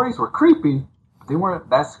stories were creepy, but they weren't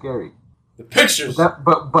that scary. The pictures.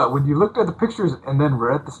 But when you looked at the pictures and then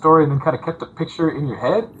read the story and then kind of kept the picture in your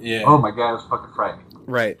head, oh my god, it was fucking frightening.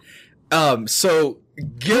 Right. So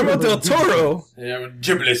Guillermo del Toro,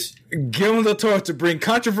 Guillermo del Toro to bring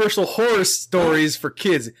controversial horror stories for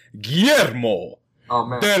kids. Guillermo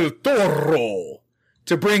del Toro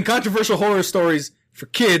to bring controversial horror stories for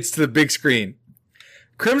kids to the big screen.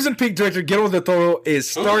 Crimson Peak director Gil and Corde is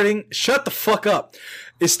starting. Shut the fuck up.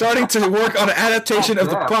 Is starting to work on an adaptation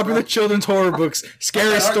of the popular children's horror books.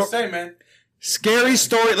 Scary Story. Scary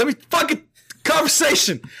Story. Let me fucking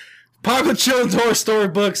conversation. Popular children's horror story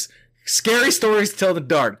books. Scary Stories to Tell in the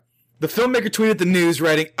Dark. The filmmaker tweeted the news,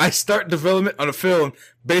 writing, "I start development on a film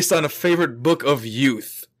based on a favorite book of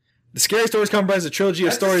youth." The Scary Stories comprise a trilogy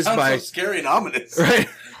of stories by... so scary and ominous. Right?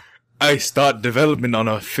 I start development on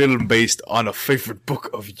a film based on a favorite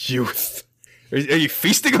book of youth. Are you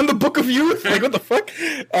feasting on the book of youth? Like, what the fuck?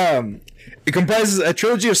 It comprises a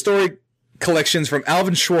trilogy of story collections from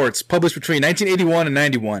Alvin Schwartz, published between 1981 and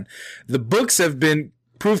 91. The books have been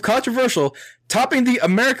proved controversial, topping the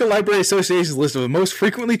American Library Association's list of the most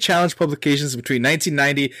frequently challenged publications between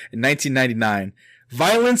 1990 and 1999.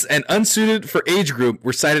 Violence and unsuited for age group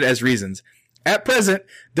were cited as reasons. At present,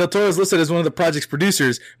 Del Toro is listed as one of the project's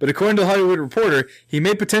producers, but according to the Hollywood Reporter, he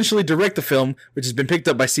may potentially direct the film, which has been picked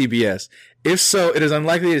up by CBS. If so, it is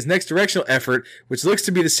unlikely that his next directional effort, which looks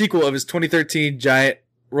to be the sequel of his 2013 giant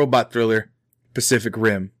robot thriller, Pacific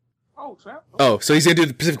Rim. Oh, so he's going to do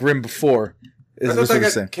the Pacific Rim before. That's what I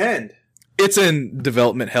got canned. It's in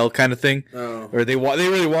development hell kind of thing. Oh. Or they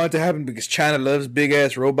really want it to happen because China loves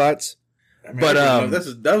big-ass robots. I mean,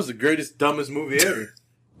 that was the greatest, dumbest movie ever.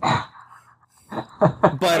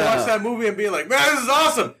 But I watched that movie and being like, man, this is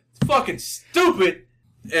awesome. It's fucking stupid,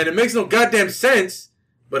 and it makes no goddamn sense,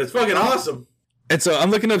 but it's fucking awesome. And so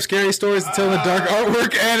I'm looking up scary stories to tell the dark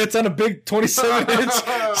artwork, and it's on a big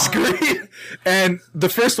 27-inch screen. And the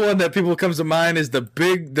first one that people comes to mind is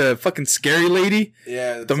the fucking scary lady.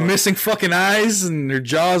 Yeah. The missing fucking eyes and her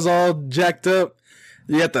jaws all jacked up.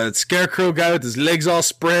 You got the scarecrow guy with his legs all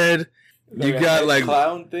spread. You got like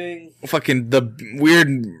clown thing. Fucking the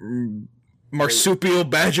weird marsupial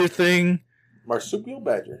badger thing. Marsupial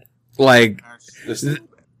badger. Like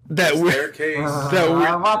that weird staircase.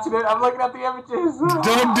 I'm watching it. I'm looking at the images.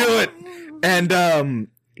 Don't do it. And the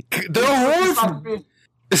horror.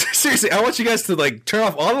 Seriously, I want you guys to like turn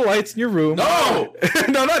off all the lights in your room. No,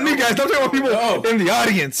 no, not you guys. Don't talk about people in the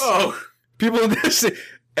audience. Oh, people in this,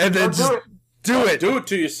 and then just do it. Do it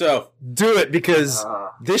to yourself. Do it because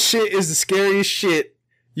this shit is the scariest shit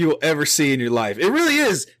you will ever see in your life. It really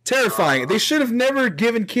is terrifying. They should have never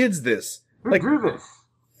given kids this. Who drew this?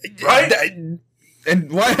 Right? And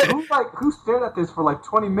why? Who stared at this for like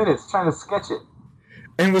 20 minutes trying to sketch it?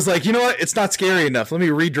 And was like, you know what? It's not scary enough. Let me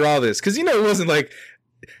redraw this. Because, it wasn't like...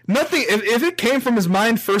 Nothing... If it came from his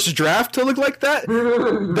mind first draft to look like that,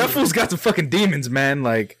 that fool's got some fucking demons, man.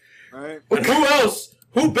 Like... Right. And who else?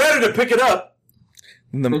 Who better to pick it up?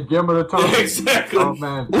 Guillermo del Toro. Exactly. Oh,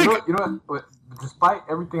 man. You know what? Despite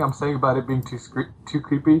everything I'm saying about it being too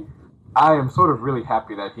creepy, I am sort of really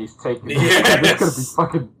happy that he's taking it. Yes. It's going to be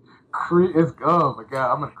fucking... Oh my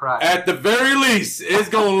god, I'm gonna cry. At the very least, it's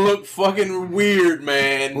gonna look fucking weird,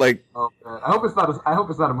 man. Like, oh man, I hope it's not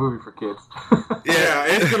a movie for kids. Yeah,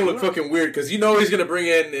 it's gonna look fucking weird because he's gonna bring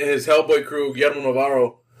in his Hellboy crew, Guillermo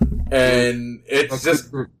Navarro, and it's that's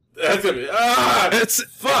gonna be it's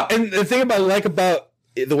fuck. And the thing about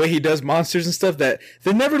the way he does monsters and stuff, that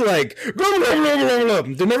they're never like blah, blah, blah, blah,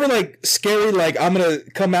 blah. They're never like scary, like I'm gonna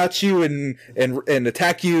come at you and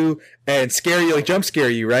attack you and scare you, like jump scare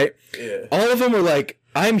you, right? Yeah. All of them are like,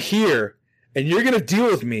 I'm here and you're gonna deal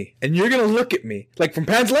with me and you're gonna look at me, like from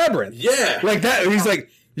Pan's Labyrinth. Yeah, like that. He's like,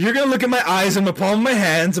 you're gonna look at my eyes and the palm of my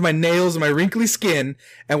hands and my nails and my wrinkly skin,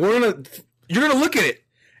 and you're gonna look at it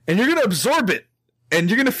and you're gonna absorb it. And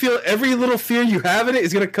you're going to feel every little fear you have in it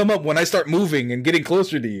is going to come up when I start moving and getting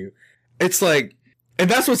closer to you. It's like, and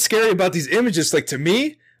that's what's scary about these images. Like, to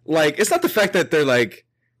me, like, it's not the fact that they're like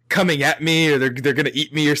coming at me or they're going to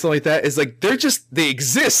eat me or something like that. It's like, they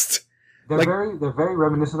exist. They're very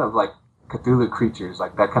reminiscent of like Cthulhu creatures,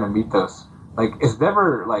 like that kind of mythos. Like, it's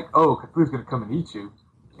never like, oh, Cthulhu's going to come and eat you.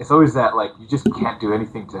 It's always that, like, you just can't do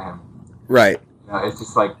anything to him. Right. It's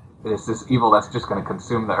just like, it's this evil that's just going to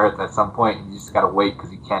consume the earth at some point, and you just got to wait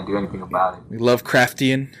because you can't do anything about it.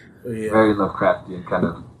 Lovecraftian. Yeah. Very Lovecraftian, kind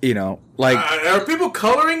of. Like... are people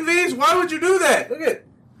coloring these? Why would you do that? Look at...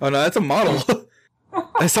 Oh, no, that's a model.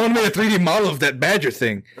 Someone made a 3D model of that badger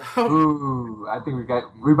thing. Ooh, I think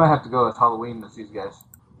we might have to go as Halloween to see these guys.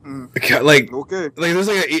 Like, okay. Like, there's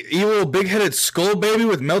like an evil big-headed skull baby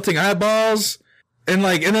with melting eyeballs. And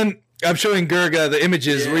then... I'm showing Gerga the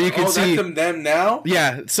images where you can see them now.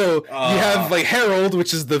 Yeah, so you have like Harold,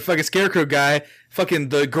 which is the fucking scarecrow guy. Fucking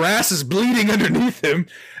the grass is bleeding underneath him,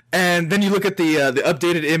 and then you look at the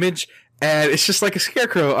updated image, and it's just like a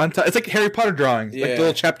scarecrow on top. It's like Harry Potter drawings, like the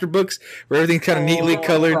little chapter books where everything's kind of neatly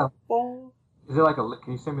colored. Is it like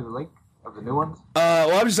can you send me the link of the new ones?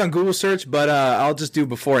 Well, I'm just on Google search, but I'll just do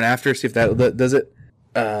before and after, see if that does it.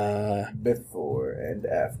 Before and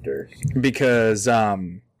after, because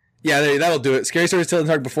yeah, that'll do it. Scary Stories Told in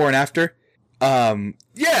the Dark before and after.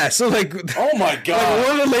 Yeah, so like, oh my god, like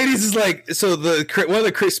one of the ladies is like, so one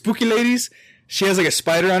of the spooky ladies, she has like a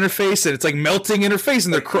spider on her face and it's like melting in her face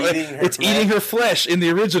and eating her flesh in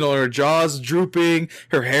the original. Her jaw's drooping,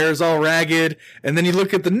 her hair's all ragged, and then you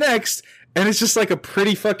look at the next and it's just like a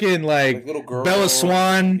pretty fucking like little girl, Bella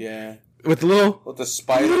Swan, with the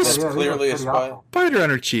spider that's clearly a spider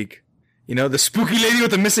on her cheek. The spooky lady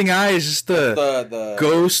with the missing eye is just the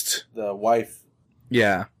ghost. The wife.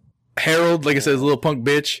 Yeah. Harold, like I said, is a little punk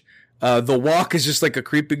bitch. The Walk is just like a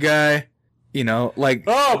creepy guy. Like...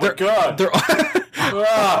 Oh my god! They're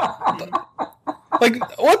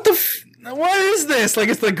like, what the... what is this? Like,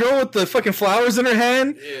 it's the girl with the fucking flowers in her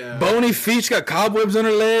hand, bony feet, she's got cobwebs on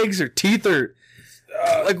her legs, her teeth are...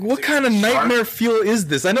 like, what kind of nightmare feel is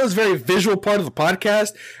this? I know it's a very visual part of the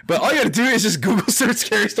podcast, but all you gotta do is just Google search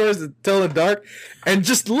scary stories to tell in the dark, and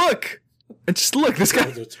just look. And just look. This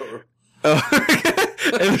guy... Oh.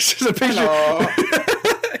 And it's just a picture...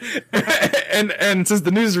 and since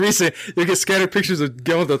the news is recent, you'll get scattered pictures of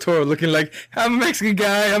Guillermo del Toro looking like, I'm a Mexican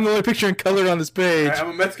guy, I'm the only picture in color on this page. I'm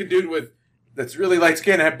a Mexican dude that's really light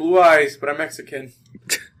skinned, I have blue eyes, but I'm Mexican.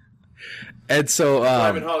 And so...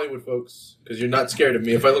 I'm in Hollywood, folks, because you're not scared of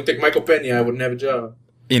me. If I looked like Michael Pena, I wouldn't have a job.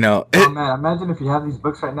 You know... Oh, man, imagine if you have these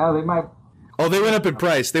books right now, they might... Oh, they went up in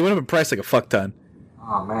price. They went up in price like a fuck ton.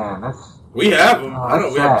 Oh, man, that's... We have them. I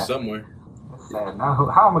know we have them somewhere. That's sad. Now,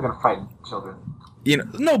 how am I going to fight children? You know,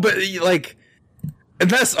 no, but, like... And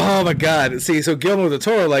that's... Oh, my God. See, so Guillermo del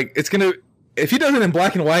Toro, like, it's gonna... If he does it in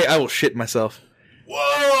black and white, I will shit myself.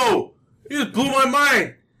 Whoa! You just blew my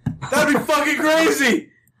mind! That'd be fucking crazy!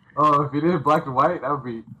 Oh, if you did it black and white, that would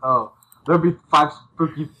be... Oh, there'd be 5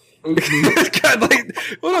 spooky 8 minutes. God, like...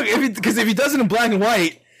 Well, look, because if he does it in black and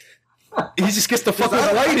white, he just gets the fucking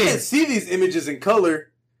lighting. I can't see these images in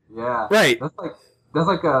color. Yeah. Right. That's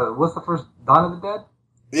like what's the first Dawn of the Dead?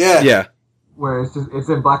 Yeah. Yeah. Where it's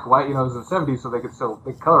in black and white, you know, it was in the 70s, so they could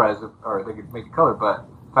colorize it, or they could make it color, but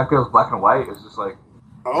the fact that it was black and white, it's just like...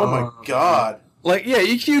 Oh my God. Like, yeah,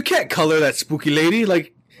 you can't color that spooky lady,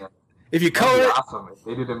 like... Yeah. If you color That'd be awesome. If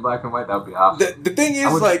they did it in black and white, that would be awesome. The thing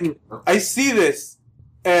is, like, I see this,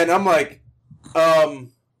 and I'm like,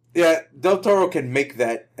 yeah, Del Toro can make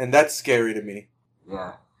that, and that's scary to me.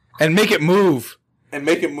 Yeah. And make it move. And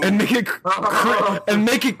make it move. And make it creep. And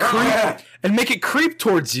make it creep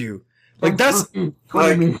towards you. Like, that's...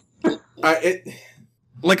 Like,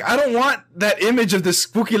 like, I don't want that image of this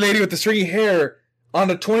spooky lady with the stringy hair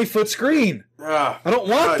on a 20-foot screen. I don't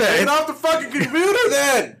want that. Take it off the fucking computer,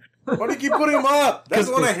 then! Why do you keep putting them up? That's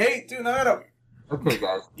the one I hate, too. Okay,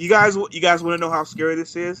 guys. You guys want to know how scary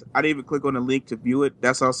this is? I didn't even click on the link to view it.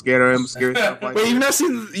 That's how scared I am of scary stuff like Wait, this.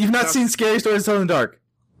 you've not seen Scary Stories to Tell in the Dark?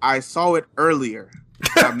 I saw it earlier.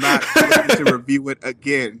 I'm not looking to review it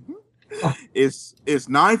again. It's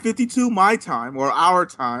 9:52 my time or our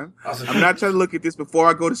time. I'm not trying to look at this before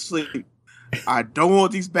I go to sleep. I don't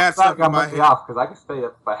want these bad stuff in my head. Off because I can stay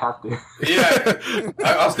up if I have to.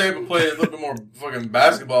 Yeah, I'll stay up and play a little bit more fucking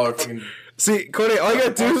basketball or fucking. See, Corde, all you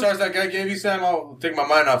gotta do... Stars that guy gave you, Sam, I'll take my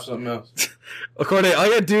mind off something else. Corde, all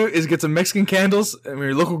you gotta do is get some Mexican candles at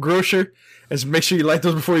your local grocer and just make sure you light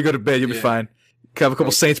those before you go to bed. You'll be fine. Have a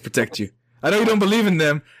couple saints protect you. I know you don't believe in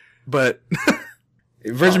them, but...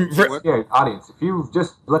 Scared audience, if you've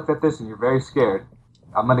just looked at this and you're very scared,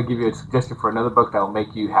 I'm going to give you a suggestion for another book that will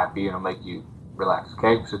make you happy and will make you relax,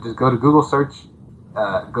 okay? So just go to Google search,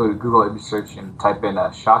 go to Google image search and type in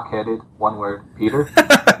shock-headed, one word, Peter.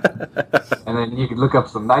 And then you can look up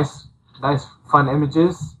some nice, fun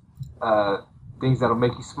images, things that'll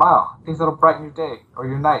make you smile, things that'll brighten your day or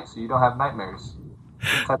your night so you don't have nightmares.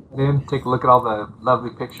 Just type it in, take a look at all the lovely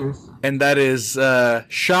pictures. And that is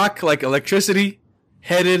shock like electricity,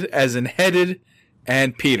 headed as in headed,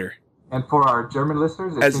 and Peter. And for our German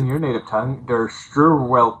listeners, it's in your native tongue, der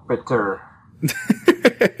Strumweltpeter.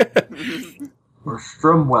 Or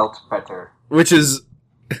Strumweltpeter. Which is...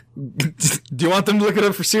 Do you want them to look it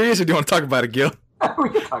up for serious, or do you want to talk about it, Gil? We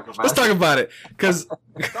can talk about Let's talk about it. Because...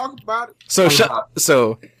 Talk about it. So,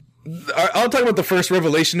 I'll talk about the first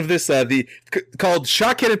revelation of this, called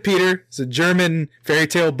Shock-Headed Peter. It's a German fairy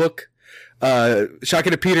tale book.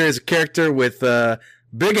 Shock-Headed Peter is a character with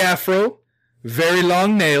big afro, very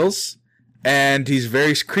long nails, and he's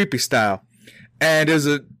very creepy style. And there's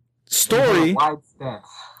a story... Wide stance.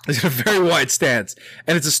 It's a very wide stance.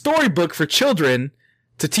 And it's a storybook for children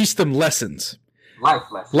to teach them lessons. Life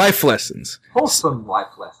lessons. Wholesome life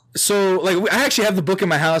lessons. So, like, I actually have the book in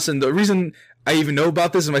my house, and the reason I even know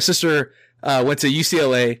about this is my sister went to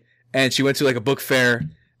UCLA, and she went to, like, a book fair,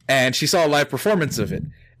 and she saw a live performance of it.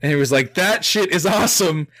 And he was like, that shit is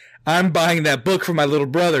awesome. I'm buying that book for my little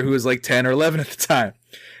brother, who was, like, 10 or 11 at the time.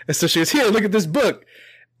 And so she was, here, look at this book.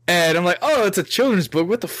 And I'm like, oh, it's a children's book.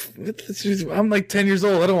 I'm like 10 years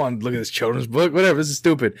old. I don't want to look at this children's book. Whatever, this is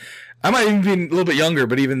stupid. I might even be a little bit younger,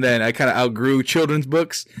 but even then, I kind of outgrew children's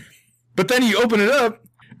books. But then you open it up,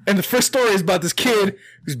 and the first story is about this kid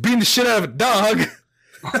who's beating the shit out of a dog.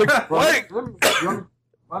 It's like, why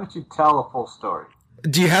don't you tell a full story?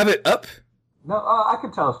 Do you have it up? No, I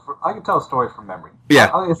can tell a story from memory. Yeah.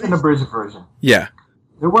 It's an abridged version. Yeah.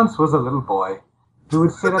 There once was a little boy who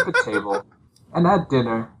would sit at the table, and at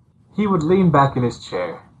dinner, he would lean back in his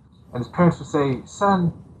chair, and his parents would say,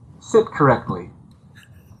 son, sit correctly,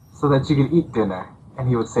 so that you can eat dinner. And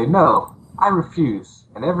he would say, "No, I refuse."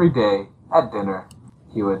 And every day at dinner,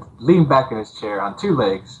 he would lean back in his chair on two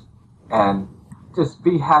legs and just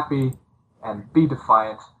be happy and be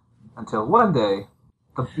defiant until one day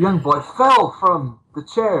the young boy fell from the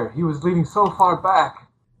chair. He was leaning so far back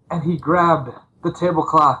and he grabbed the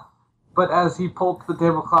tablecloth. But as he pulled the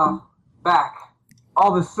tablecloth back,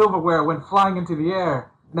 all the silverware went flying into the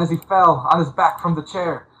air. And as he fell on his back from the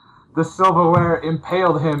chair, the silverware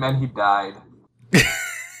impaled him and he died.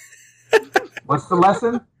 What's the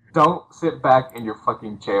lesson? Don't sit back in your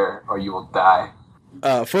fucking chair or you will die.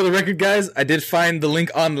 For the record, guys, I did find the link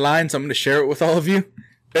online, so I'm going to share it with all of you.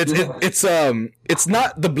 It's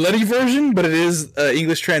not the bloody version, but it is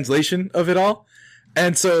English translation of it all.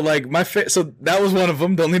 And so, like, so that was one of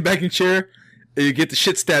them. Don't lean back in your chair. You get the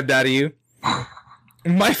shit stabbed out of you.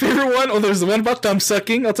 My favorite one, there's the one about thumb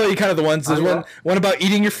sucking. I'll tell you kind of the ones. There's one about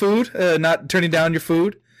eating your food, not turning down your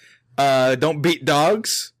food. Don't beat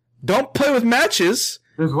dogs. Don't play with matches.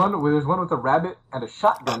 There's one with a rabbit and a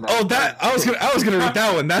shotgun. I was gonna read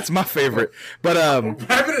that one. That's my favorite. But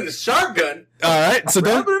rabbit and a shotgun. All right, so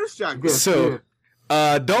rabbit and a shotgun.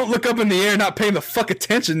 Don't look up in the air, not paying the fuck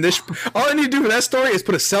attention. All I need to do for that story is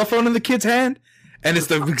put a cell phone in the kid's hand, and it's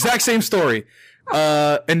the exact same story.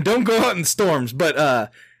 And don't go out in storms. But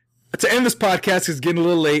to end this podcast, it's getting a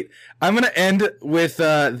little late. I'm gonna end with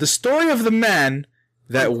the story of the man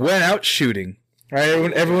that went out shooting. All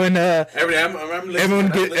right, everyone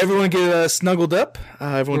get snuggled up.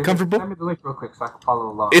 Everyone comfortable. Send me the link real quick so I can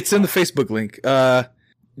follow along. It's in the Facebook link.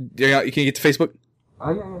 You can get to Facebook.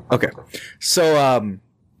 Oh yeah. Okay. So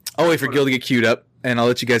I'll wait for Gil to get queued up, and I'll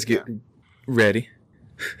let you guys get ready.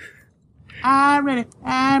 I'm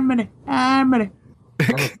ready.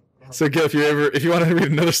 So Gil, if you want to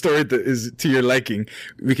read another story that is to your liking,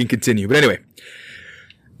 we can continue. But anyway,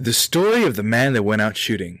 the story of the man that went out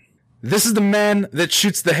shooting. This is the man that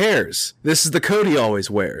shoots the hares. This is the coat he always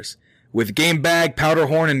wears. With game bag, powder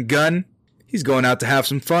horn, and gun, he's going out to have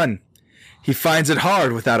some fun. He finds it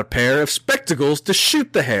hard without a pair of spectacles to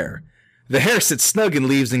shoot the hare. The hare sits snug in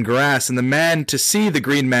leaves and grass, and the man to see the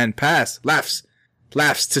green man pass laughs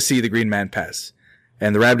to see the green man pass.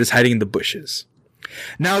 And the rabbit is hiding in the bushes.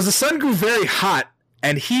 Now as the sun grew very hot,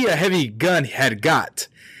 and he a heavy gun had got,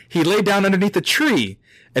 he lay down underneath a tree,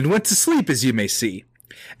 and went to sleep, as you may see.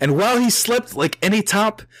 And while he slept like any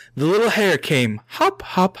top, the little hare came hop,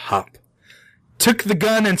 hop, hop. Took the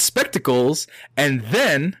gun and spectacles, and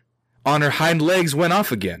then on her hind legs went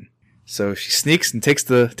off again. So she sneaks and takes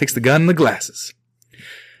the gun and the glasses.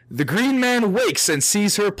 The green man wakes and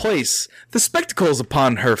sees her place, the spectacles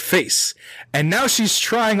upon her face, and now she's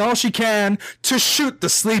trying all she can to shoot the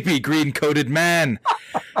sleepy green-coated man.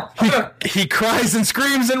 He cries and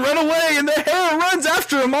screams and run away, and the hare runs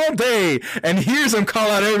after him all day, and hears him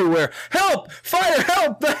call out everywhere, "Help! Fire!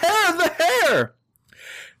 Help! The hare! The hare!"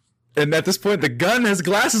 And at this point, the gun has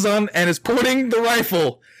glasses on and is pointing the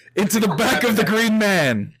rifle into the back of the green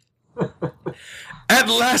man. At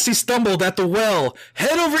last he stumbled at the well,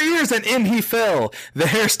 head over ears, and in he fell. The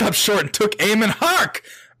hare stopped short and took aim, and hark!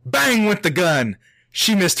 Bang went the gun.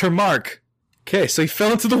 She missed her mark. Okay, so he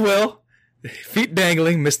fell into the well, feet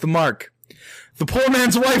dangling, missed the mark. The poor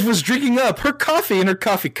man's wife was drinking up her coffee in her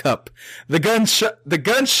coffee cup. The gun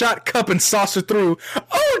shot cup and saucer through.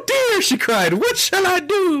 "Oh dear," she cried, "what shall I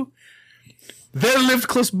do?" There lived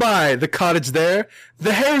close by, the cottage there,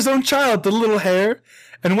 the hare's own child, the little hare.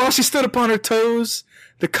 And while she stood upon her toes,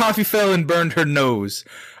 the coffee fell and burned her nose.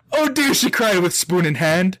 "Oh dear," she cried with spoon in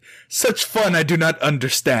hand, "such fun I do not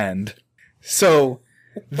understand." So,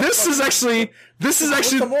 this is actually What's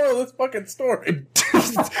the moral of this fucking story?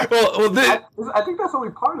 I think that's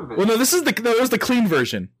only part of it. Well, no, that was the clean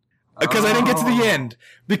version. Because I didn't get to the end.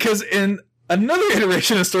 Because in another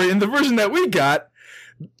iteration of the story, in the version that we got,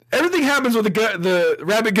 everything happens with the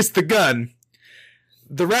rabbit gets the gun.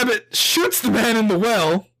 The rabbit shoots the man in the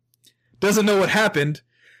well, doesn't know what happened,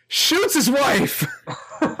 shoots his wife,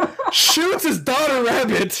 shoots his daughter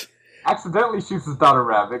rabbit. Accidentally shoots his daughter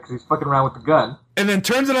rabbit because he's fucking around with the gun. And then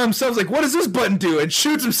turns it on himself, like, what does this button do? And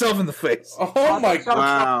shoots himself in the face. Oh my god.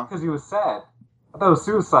 Wow. Because he was sad. I thought it was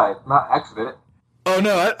suicide, not accident. Oh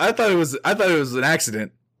no, I thought it was an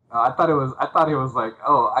accident. I thought he was like, I thought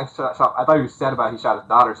he was sad about he shot his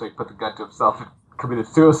daughter, so he put the gun to himself and committed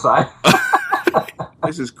suicide.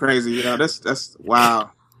 This is crazy. You know, that's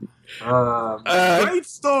wow. Great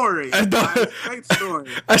story. Great story.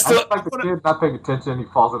 I like the kid not paying attention. He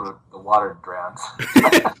falls into the water and drowns.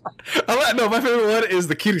 My favorite one is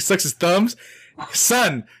the kid who sucks his thumbs.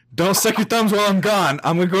 Son, don't suck your thumbs while I'm gone.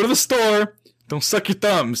 I'm gonna go to the store don't suck your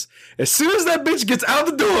thumbs. As soon as that bitch gets out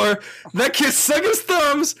the door, that kid's sucking his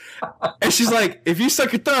thumbs. And she's like, if you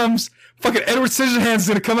suck your thumbs, fucking Edward Scissorhands is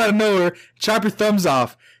going to come out of nowhere, chop your thumbs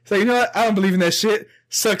off. He's like, you know what? I don't believe in that shit.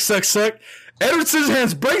 Suck, suck, suck. Edward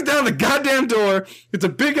Scissorhands breaks down the goddamn door. It's a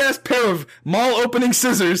big-ass pair of mall-opening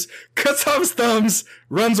scissors, cuts off his thumbs,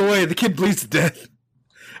 runs away. The kid bleeds to death.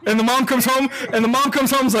 And the mom comes home, and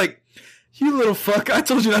is like, you little fuck, I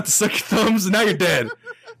told you not to suck your thumbs, and now you're dead.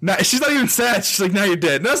 Now, she's not even sad. She's like, now you're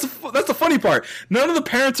dead. And that's the funny part. None of the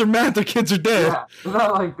parents are mad their kids are dead. Yeah,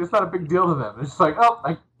 it's not a big deal to them. It's just like, oh,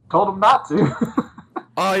 I told them not to.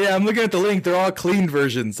 Oh, yeah, I'm looking at the link. They're all clean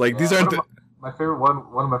versions. Like, these aren't... My favorite one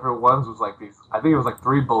of my favorite ones was like these. I think it was like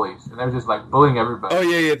 3 bullies, and they were just like bullying everybody. Oh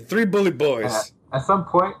yeah, 3 bully boys. At some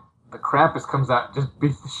point, the Krampus comes out and just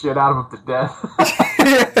beats the shit out of them to death.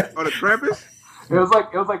 Oh, the Krampus? It was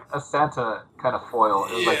like a Santa kind of foil.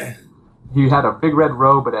 It was like he had a big red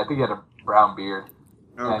robe, but I think he had a brown beard.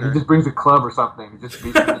 Okay. And he just brings a club or something. He just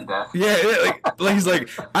beats them to death. Yeah, like he's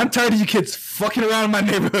like, I'm tired of you kids fucking around in my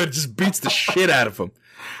neighborhood. Just beats the shit out of them.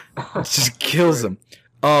 Just kills them.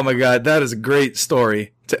 Oh my god, that is a great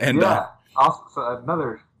story to end on. Also, so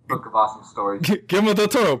another book of awesome stories. Guillermo del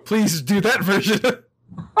Toro, please do that version.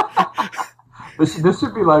 This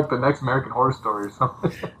should be like the next American Horror Story or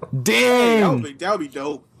something. Damn! Hey, that would be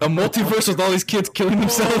dope. A multiverse with all these kids killing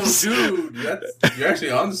themselves. Oh, dude, you're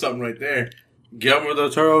actually on to something right there. Guillermo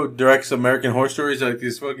del Toro directs American Horror Stories, like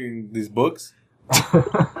these books.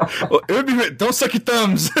 Well, it would be great. Don't suck your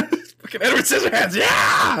thumbs. Fucking Edward Scissorhands,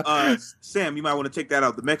 yeah! Sam, you might want to check that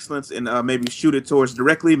out, the Mexcellence, and maybe shoot it towards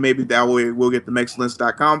directly. Maybe that way we'll get the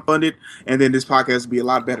Mexcellence.com funded, and then this podcast will be a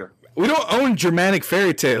lot better. We don't own Germanic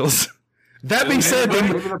fairy tales. That being said,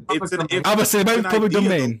 I'm going to say it might be public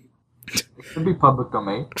domain. It could be public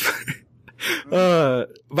domain. By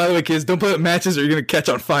the way, kids, don't play with matches or you're going to catch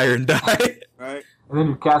on fire and die. Right. And then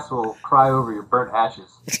your cats will cry over your burnt ashes.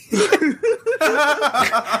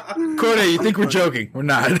 Corde, you think we're joking. We're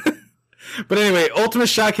not. But anyway, Ultimate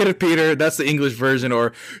Shock Hit of Peter, that's the English version,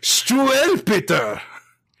 or Stuel Peter.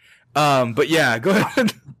 But yeah, go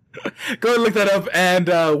ahead and look that up. And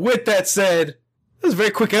with that said, this is a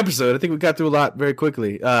very quick episode. I think we got through a lot very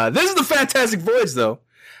quickly. This is the Fantastic Voyage, though.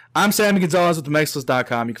 I'm Sammy Gonzalez with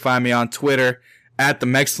themexcellence.com. You can find me on Twitter at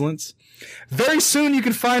themexcellence. Very soon, you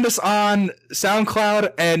can find us on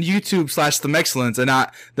SoundCloud and YouTube /themexcellence, and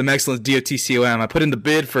not themexcellence, DOTCOM. I put in the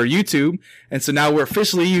bid for YouTube, and so now we're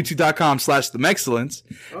officially youtube.com /themexcellence.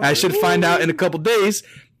 I should find out in a couple days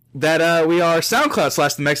that we are SoundCloud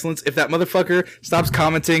 /themexcellence if that motherfucker stops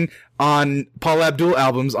commenting on Paul Abdul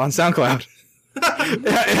albums on SoundCloud.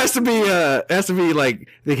 It has to be like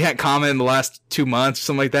they can't comment in the last 2 months or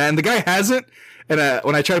something like that, and the guy hasn't. And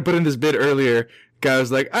when I tried to put in this bid earlier, guy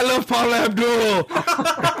was like, I love Paul Abdul.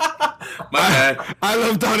 My bad. I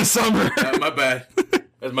love Donna Summer. My bad.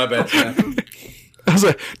 That's my bad, man. I was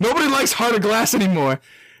like, nobody likes Heart of Glass anymore.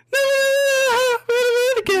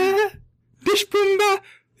 Dish boomba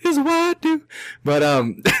is what I do. But,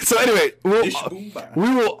 so anyway, we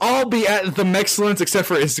will all be at the Mexcellence except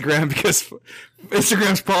for Instagram, because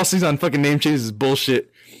Instagram's policies on fucking name changes is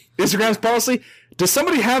bullshit. Instagram's policy, does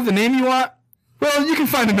somebody have the name you want? Well, you can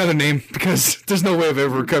find another name, because there's no way of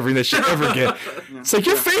ever recovering that shit ever again. It's like,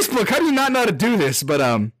 you're Facebook. How do you not know how to do this? But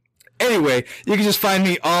anyway, you can just find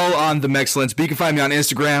me all on the Mexcellence. But you can find me on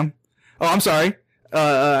Instagram. Oh, I'm sorry.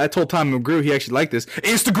 I told Tom McGrew he actually liked this.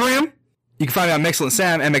 Instagram. You can find me on Mexcellent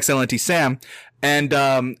Sam, MXLNT Sam. And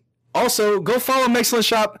also, go follow Mexcellent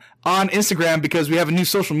Shop on Instagram, because we have a new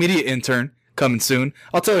social media intern coming soon.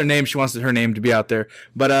 I'll tell her name. She wants her name to be out there.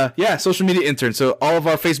 But yeah, social media intern. So all of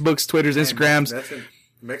our Facebooks, Twitters, Instagrams.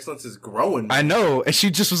 Mexcellence is growing. Man. I know. And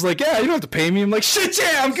she just was like, yeah, you don't have to pay me. I'm like, shit,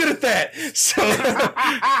 yeah, I'm good at that. So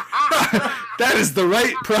that is the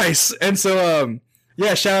right price. And so,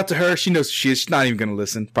 yeah, shout out to her. She knows who she is. She's not even going to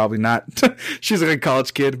listen. Probably not. She's like a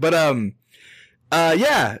college kid. But,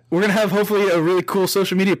 yeah, we're going to have hopefully a really cool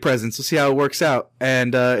social media presence. We'll see how it works out.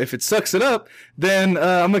 And, if it sucks it up, then,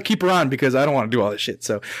 I'm going to keep her on, because I don't want to do all this shit.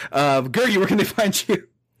 So, Gergie, where can they find you?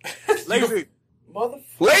 Lazy. Motherfucker.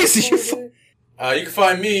 Lazy. You can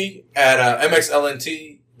find me at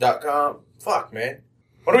mxlnt.com. Fuck, man.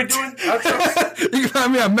 What are we doing? You can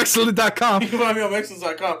find me on mexcellent.com. You can find me on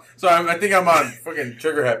mxlent.com. So I think I'm on fucking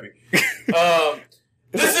trigger happy.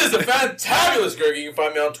 This is the fantabulous Gergie. You can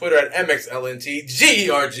find me on Twitter at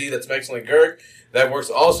mxlntgerg. That's Mexcellent Gerg. That works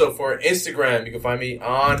also for Instagram. You can find me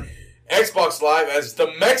on Xbox Live as the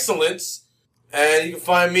Mexcellence. And you can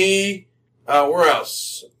find me, where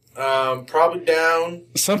else? Probably down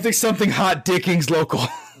something hot dickings local.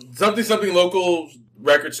 something local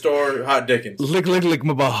record store hot dickens. Lick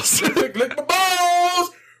my balls. lick my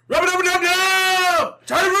balls! Rub it up and down!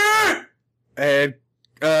 Charlie! And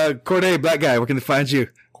Corde, black guy, where can they find you?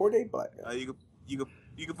 Corde black guy. You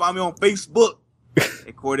can find me on Facebook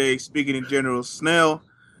at Corde Speaking in General Snell.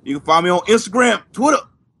 You can find me on Instagram, Twitter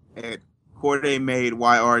at Corde Made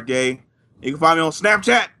YR Day. You can find me on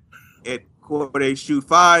Snapchat at Corde Shoot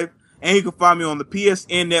 5. And you can find me on the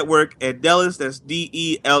PSN network at Dellus, that's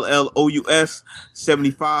DELLOUS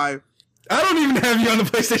 75. I don't even have you on the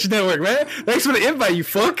PlayStation Network, man. Thanks for the invite, you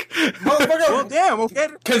fuck. Motherfucker. Well, damn, okay.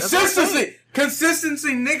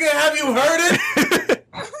 Consistency, nigga, have you heard it?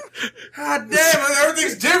 God damn,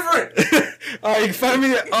 everything's different. You can find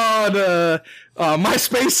me on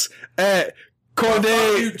MySpace at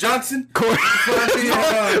Corde Johnson. Corde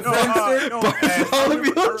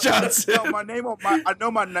Johnson. No, I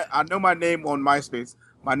know my name on MySpace.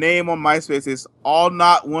 My name on MySpace is all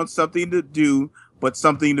not want something to do, but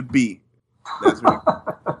something to be. That's me.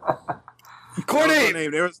 Corde,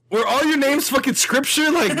 were all your names fucking scripture?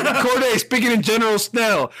 Like Corde Speaking in General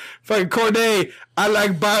Snell. Fucking Corde, I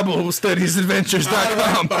like Bible Studies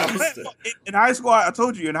Adventures.com. In high school, I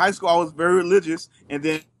told you, in high school I was very religious, and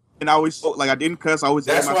I always I didn't cuss. I always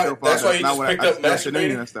that's why you just picked up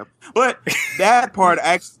masturbating and stuff. But that part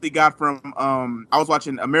I actually got from I was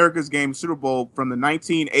watching America's Game Super Bowl from the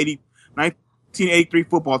 1983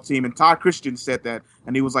 football team, and Todd Christian said that,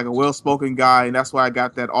 and he was like a well-spoken guy, and that's why I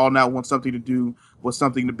got that all now want something to do with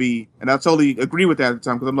something to be. And I totally agree with that at the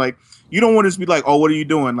time, because I'm like, you don't want to just be like, oh, what are you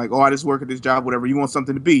doing? Like, oh, I just work at this job, whatever. You want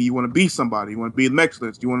something to be. You want to be somebody. You want to be an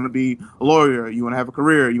excellence. You want to be a lawyer. You want to have a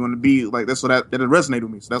career. You want to be like, that's what that resonated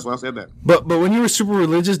with me. So that's why I said that. But when you were super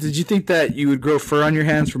religious, did you think that you would grow fur on your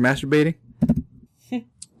hands for masturbating?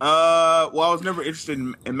 Well, I was never interested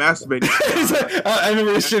in masturbating. I never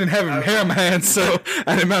interested in having hair on my hands, so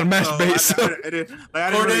I didn't want to masturbate.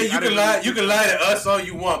 You can lie to us all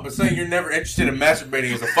you want, but saying you're never interested in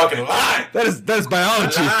masturbating is a fucking lie. That is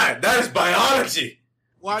biology. That is biology.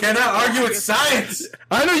 Well, you cannot argue with science.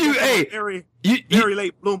 I know you. Hey, very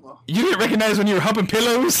late bloomer. You didn't recognize when you were humping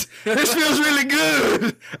pillows. This feels really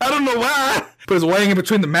good. I don't know why. But it's weighing in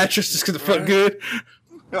between the mattress just because it felt good.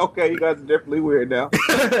 Okay, you guys are definitely weird now.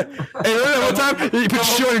 Hey, one time you put your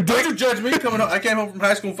shoe on your dick. Don't judge me coming home. I came home from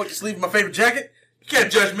high school and fucking sleep in my favorite jacket. You can't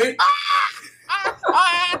judge me.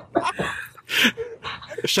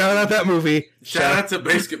 Shout out that movie. Shout out to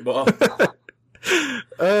basketball.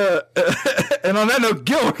 And on that note,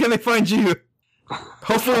 Gil, where can they find you?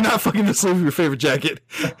 Hopefully not fucking the sleeve of your favorite jacket.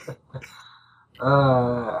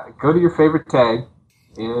 Go to your favorite tag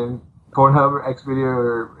in Pornhub or Xvideo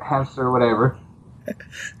or Hamster or whatever.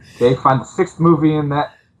 Okay, find the 6th movie in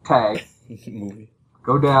that tag.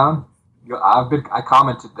 Go down. I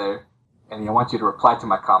commented there, and I want you to reply to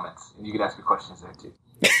my comments, and you can ask me questions there too.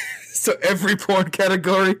 So every porn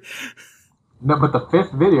category? No, but the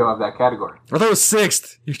 5th video of that category. I thought it was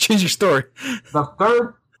 6th. You changed your story. The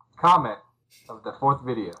 3rd comment of the 4th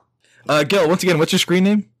video. Gil, once again, what's your screen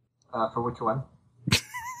name? For which one?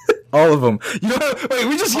 All of them. You know, wait,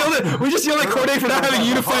 we just yelled at Corde for not having a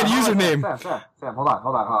unified username. Sam, hold on.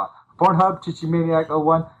 Pornhub, Chichi Maniac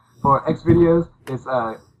 01. For Xvideos, it's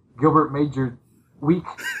Gilbert Major Week.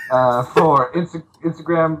 For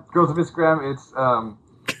Instagram, Girls of Instagram, it's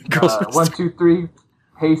 123.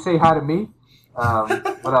 Hey, say hi to me.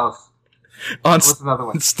 What else? What's another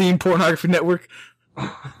one? Steam Pornography Network. I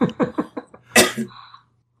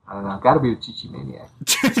don't know. Gotta be the Chichi Maniac.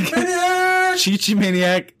 Chichi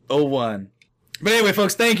Maniac 01. But anyway,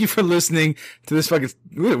 folks, thank you for listening to this fucking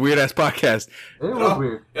weird ass podcast. It was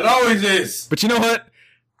weird. It always is. But you know what?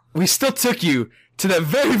 We still took you to that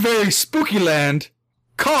very, very spooky land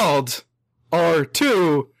called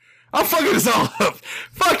R2. I'm fucking this all up.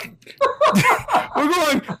 Fuck. We're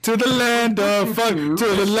going to the land of fuck,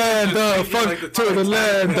 to the land of fuck, to the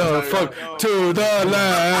land of fuck, to the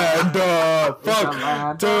land of fuck,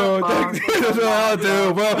 to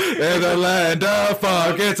the world, in the land of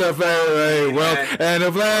fuck. It's a very world, and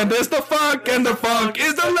the land is the fuck, and the funk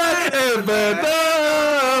is the land of the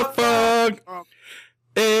fuck.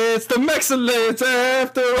 It's the Mexcellence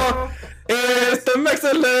after all. It's the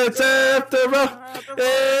Mexcellence after all.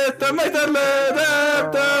 It's the Mexcellence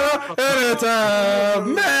after all. And it's a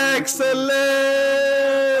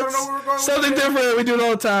Mexcellence. Something different. We do it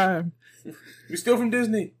all the time. We steal from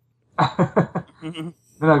Disney. No,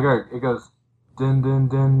 Greg. It goes dun dun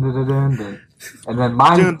dun dun dun dun, and then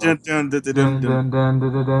mine. Dun dun dun dun dun dun dun dun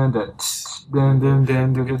dun dun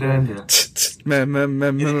dun dun dun dun. And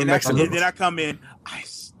then I come in.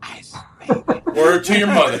 Ice, baby. Word to your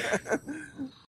mother.